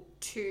people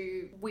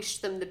to wish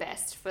them the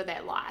best for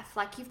their life.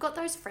 Like you've got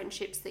those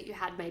friendships that you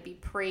had maybe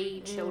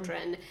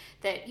pre-children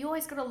that you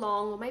always got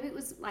along, or maybe it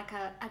was like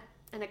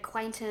an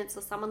acquaintance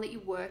or someone that you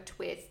worked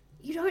with.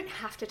 You don't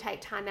have to take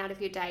time out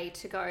of your day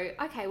to go,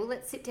 okay, well,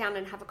 let's sit down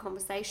and have a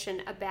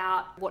conversation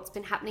about what's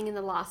been happening in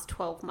the last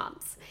 12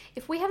 months.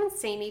 If we haven't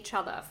seen each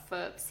other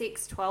for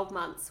 6, 12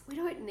 months, we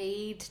don't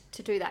need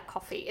to do that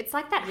coffee. It's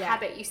like that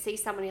habit. You see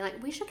someone, you're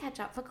like, we should catch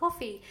up for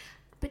coffee.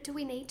 But do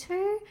we need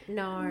to?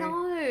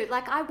 No.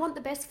 Like, I want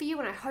the best for you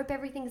and I hope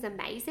everything's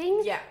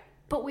amazing. Yeah.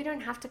 But we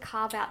don't have to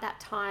carve out that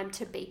time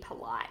to be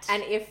polite.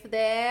 And if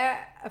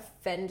they're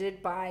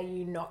offended by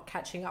you not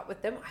catching up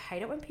with them, I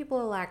hate it when people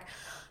are like,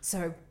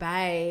 so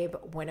babe,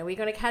 when are we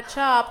going to catch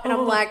up? And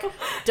I'm like,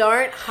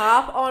 don't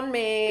harp on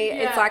me.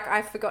 Yeah. It's like,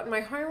 I've forgotten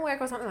my homework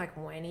or something. Like,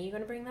 when are you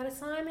going to bring that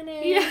assignment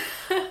in? Yeah.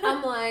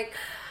 I'm like,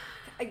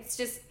 it's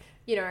just,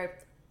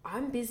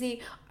 I'm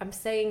busy. I'm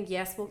saying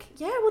yes. We'll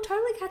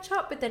totally catch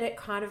up. But then it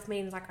kind of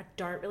means like, I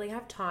don't really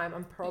have time.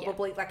 I'm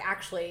probably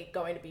actually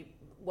going to be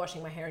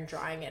washing my hair and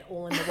drying it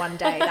all in the one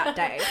day that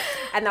day,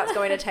 and that's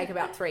going to take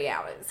about 3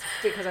 hours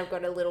because I've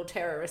got a little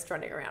terrorist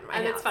running around my house.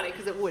 And it's funny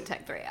because it would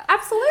take 3 hours.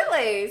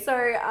 Absolutely.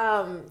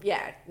 So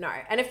no,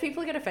 and if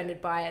people get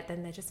offended by it,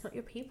 then they're just not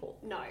your people.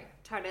 No,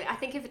 totally. I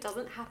think if it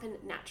doesn't happen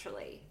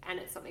naturally and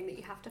it's something that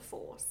you have to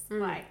force,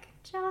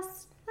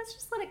 let's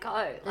just let it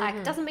go.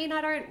 Like, doesn't mean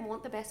I don't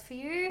want the best for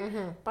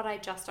you, but I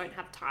just don't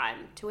have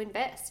time to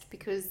invest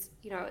because,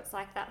 it's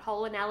like that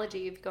whole analogy.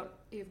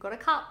 You've got a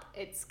cup.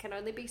 It can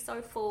only be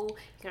so full.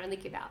 You can only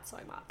give out so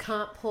much.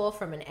 Can't pour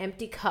from an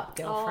empty cup,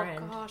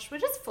 girlfriend. Oh, gosh. We're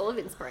just full of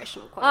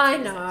inspirational quotes. I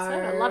know.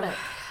 I love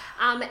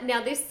it.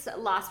 Now, this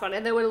last one,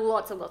 and there were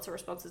lots and lots of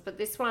responses, but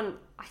this one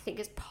I think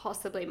is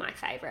possibly my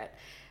favourite.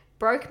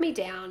 Broke me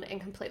down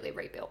and completely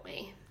rebuilt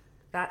me.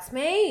 That's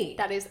me.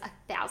 That is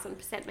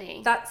 1,000%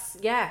 me. That's,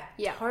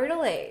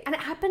 totally. And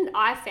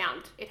I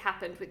found it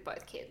happened with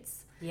both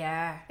kids.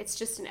 Yeah. It's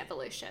just an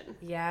evolution.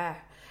 Yeah.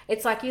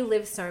 It's like you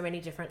live so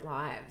many different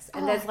lives,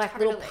 and there's like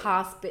totally. little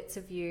past bits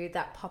of you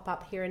that pop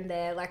up here and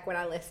there. Like when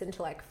I listen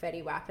to like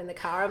Fetty Wap in the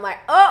car, I'm like,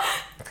 oh,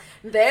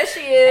 there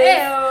she is.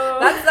 Ew.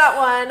 That's that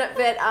one.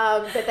 But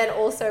then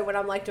also when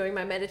I'm like doing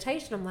my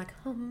meditation, I'm like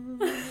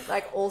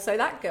also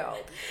that girl.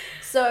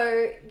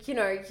 So, you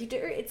know, you do,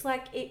 it's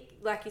like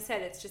you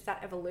said, it's just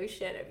that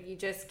evolution of you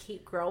just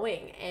keep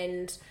growing.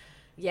 And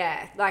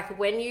yeah, like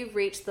when you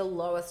reach the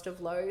lowest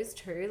of lows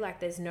too, like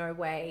there's no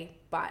way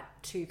but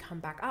to come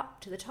back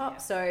up to the top. Yeah.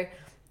 So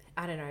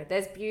I don't know,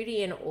 there's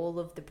beauty in all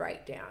of the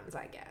breakdowns,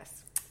 I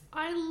guess.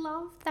 I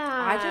love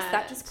that.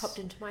 That just popped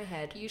into my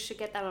head. You should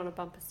get that on a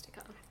bumper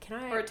sticker. Can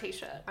I? Or a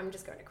t-shirt. I'm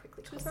just going to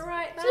quickly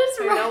copyright that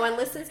so no one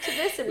listens to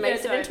this and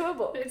makes it into a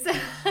book.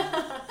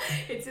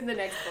 It's in the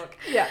next book.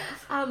 Yeah.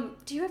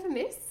 Do you ever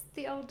miss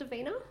the old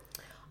Davina?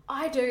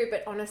 I do,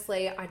 but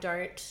honestly, I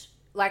don't.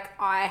 Like,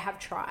 I have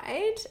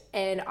tried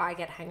and I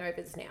get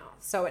hangovers now.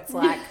 So it's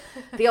like,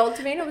 the old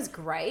Davina was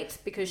great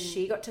because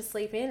she got to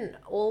sleep in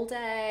all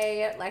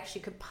day. Like, she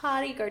could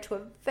party, go to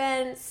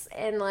events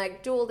and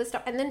like do all this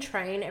stuff and then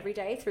train every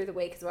day through the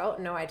week as well.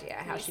 No idea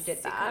how she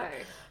did that.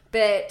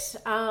 But,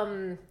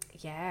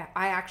 yeah,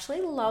 I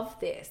actually love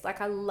this. Like,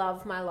 I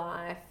love my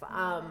life.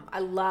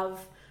 I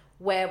love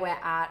where we're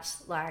at.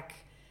 Like,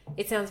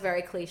 it sounds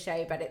very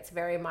cliche, but it's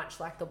very much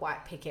like the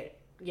white picket,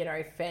 you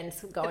know,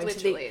 fence going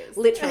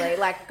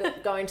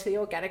going to the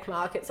organic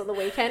markets on the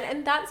weekend.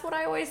 And that's what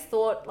I always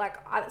thought, like,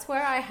 that's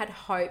where I had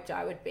hoped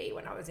I would be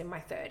when I was in my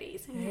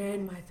 30s.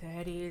 In my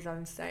 30s,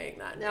 I'm saying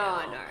that now. No,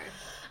 I know.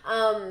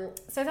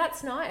 So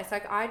that's nice.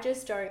 Like, I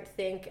just don't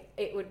think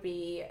it would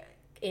be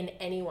in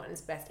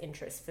anyone's best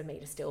interest for me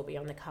to still be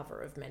on the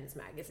cover of men's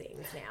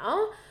magazines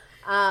now.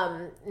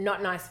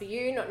 Not nice for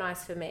you, not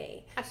nice for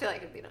me. I feel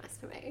like it'd be nice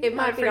for me. It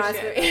might be nice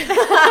for me. But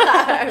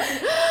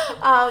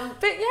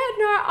yeah,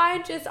 no,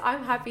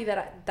 I'm happy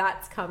that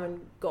that's come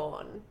and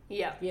gone.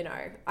 Yeah. You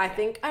know, I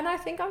think I'm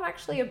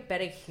actually a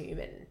better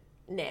human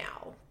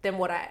now than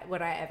what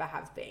I ever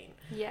have been.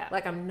 Yeah.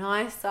 Like, I'm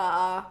nicer,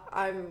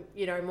 I'm,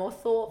 you know, more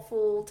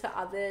thoughtful to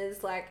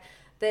others. Like,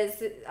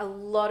 there's a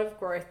lot of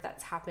growth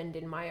that's happened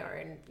in my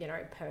own, you know,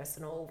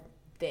 personal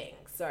thing.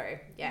 So,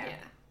 yeah.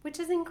 Which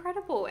is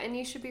incredible, and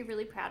you should be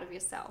really proud of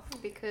yourself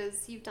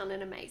because you've done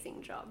an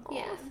amazing job.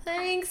 Oh,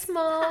 thanks,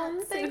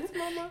 Mom. Thanks,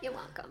 Mama. You're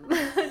welcome.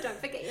 Don't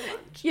forget your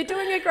lunch. You're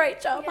doing a great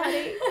job,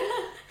 honey.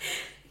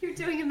 You're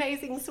doing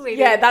amazing, sweetie.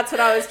 Yeah, that's what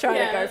I was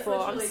trying to go for.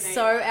 I'm me.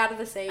 so out of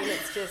the scene,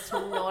 it's just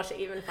not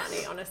even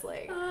funny,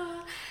 honestly.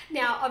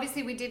 Now,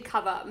 obviously, we did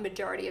cover a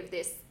majority of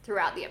this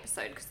throughout the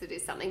episode because it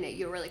is something that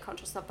you're really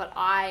conscious of, but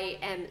I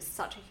am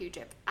such a huge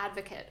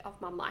advocate of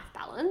mum-life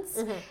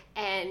balance,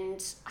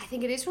 and I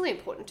think it is really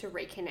important to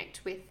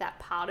reconnect with that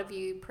part of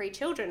you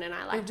pre-children, and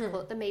I like to call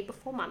it the me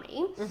before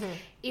mummy.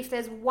 If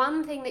there's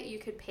one thing that you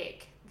could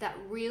pick that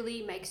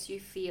really makes you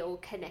feel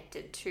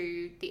connected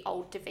to the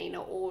old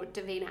Davina or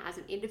Davina as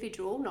an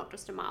individual, not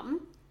just a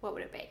mum, what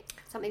would it be?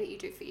 Something that you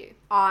do for you.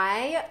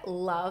 I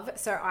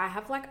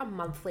have like a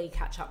monthly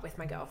catch up with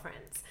my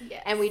girlfriends.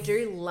 Yes. And we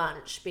do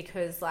lunch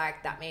because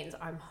like that means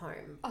I'm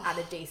home at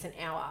a decent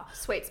hour.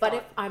 Sweet spot. But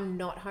if I'm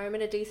not home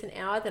at a decent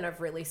hour, then I've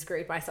really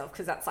screwed myself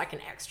because that's like an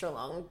extra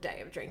long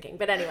day of drinking.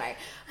 But anyway,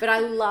 I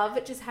love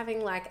just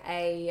having like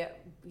a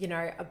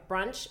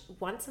brunch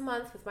once a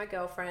month with my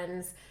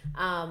girlfriends,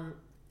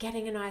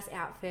 getting a nice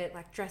outfit,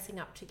 like dressing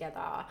up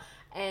together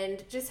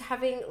and just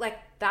having like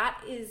that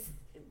is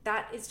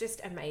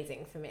just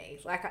amazing for me.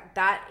 Like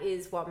that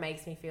is what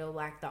makes me feel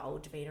like the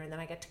old Davina, and then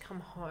I get to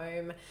come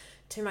home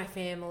to my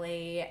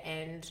family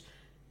and,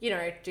 you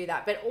know, do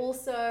that. But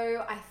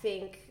also I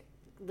think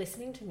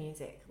listening to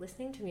music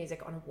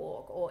on a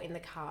walk or in the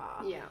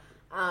car. Yeah.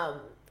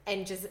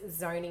 And just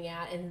zoning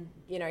out and,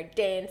 you know,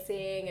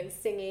 dancing and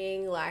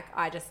singing. Like,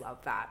 I just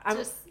love that. I'm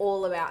just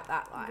all about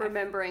that life.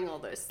 Remembering all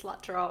those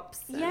slut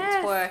drops and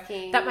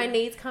twerking. That my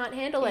knees can't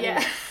handle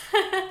anymore.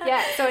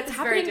 Yeah, so it's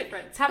happening. Very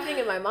different. It's happening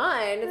in my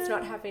mind. It's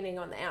not happening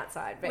on the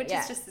outside. But which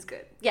is just as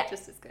good. Yeah.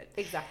 Just as good.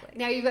 Exactly.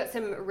 Now, you've got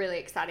some really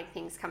exciting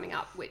things coming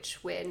up,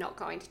 which we're not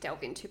going to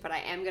delve into, but I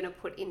am going to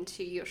put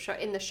into your show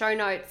in the show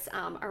notes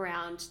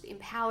around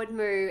empowered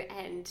moo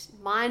and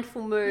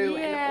mindful moo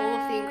and all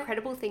of the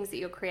incredible things that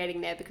you're creating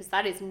there, because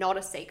that is not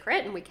a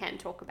secret and we can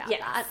talk about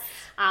that.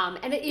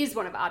 And it is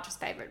one of Archer's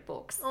favourite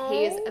books. Aww.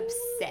 He is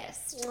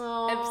obsessed.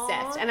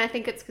 And I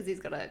think it's because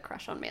he's got a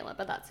crush on Mila,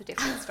 but that's a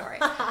different story.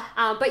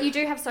 But you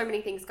do have so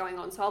many things going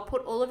on. So I'll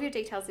put all of your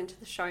details into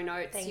the show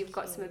notes. You've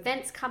got some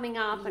events coming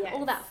up and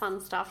all that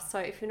fun stuff. So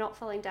if you're not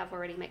following Dav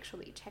already, make sure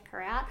that you check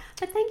her out.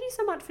 But thank you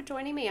so much for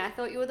joining me. I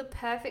thought you were the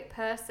perfect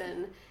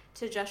person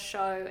to just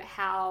show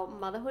how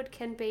motherhood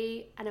can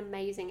be an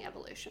amazing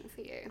evolution for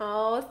you.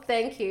 Oh,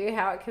 thank you.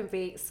 How it can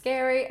be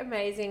scary,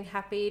 amazing,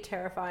 happy,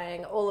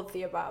 terrifying, all of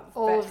the above.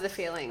 All of the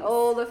feelings.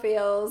 All the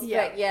feels.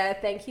 Yeah. But yeah,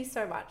 thank you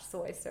so much. It's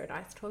always so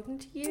nice talking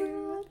to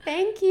you.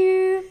 Thank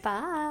you.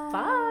 Bye.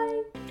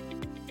 Bye.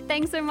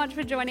 Thanks so much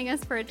for joining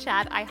us for a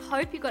chat. I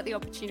hope you got the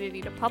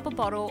opportunity to pop a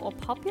bottle or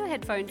pop your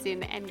headphones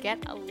in and get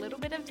a little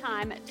bit of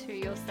time to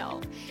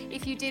yourself.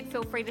 If you did,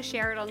 feel free to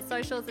share it on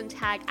socials and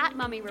tag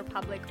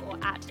 @MummyRepublic or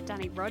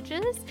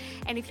 @DannyRogers.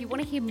 And if you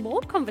want to hear more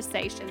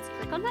conversations,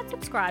 click on that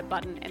subscribe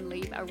button and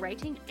leave a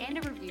rating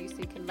and a review so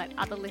you can let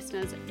other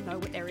listeners know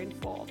what they're in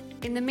for.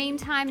 In the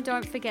meantime,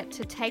 don't forget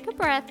to take a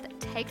breath,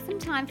 take some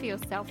time for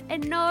yourself,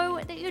 and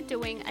know that you're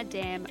doing a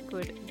damn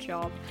good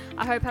job.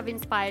 I hope I've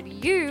inspired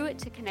you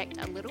to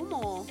connect a little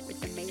more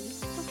with the me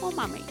before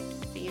mummy.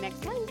 See you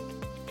next week.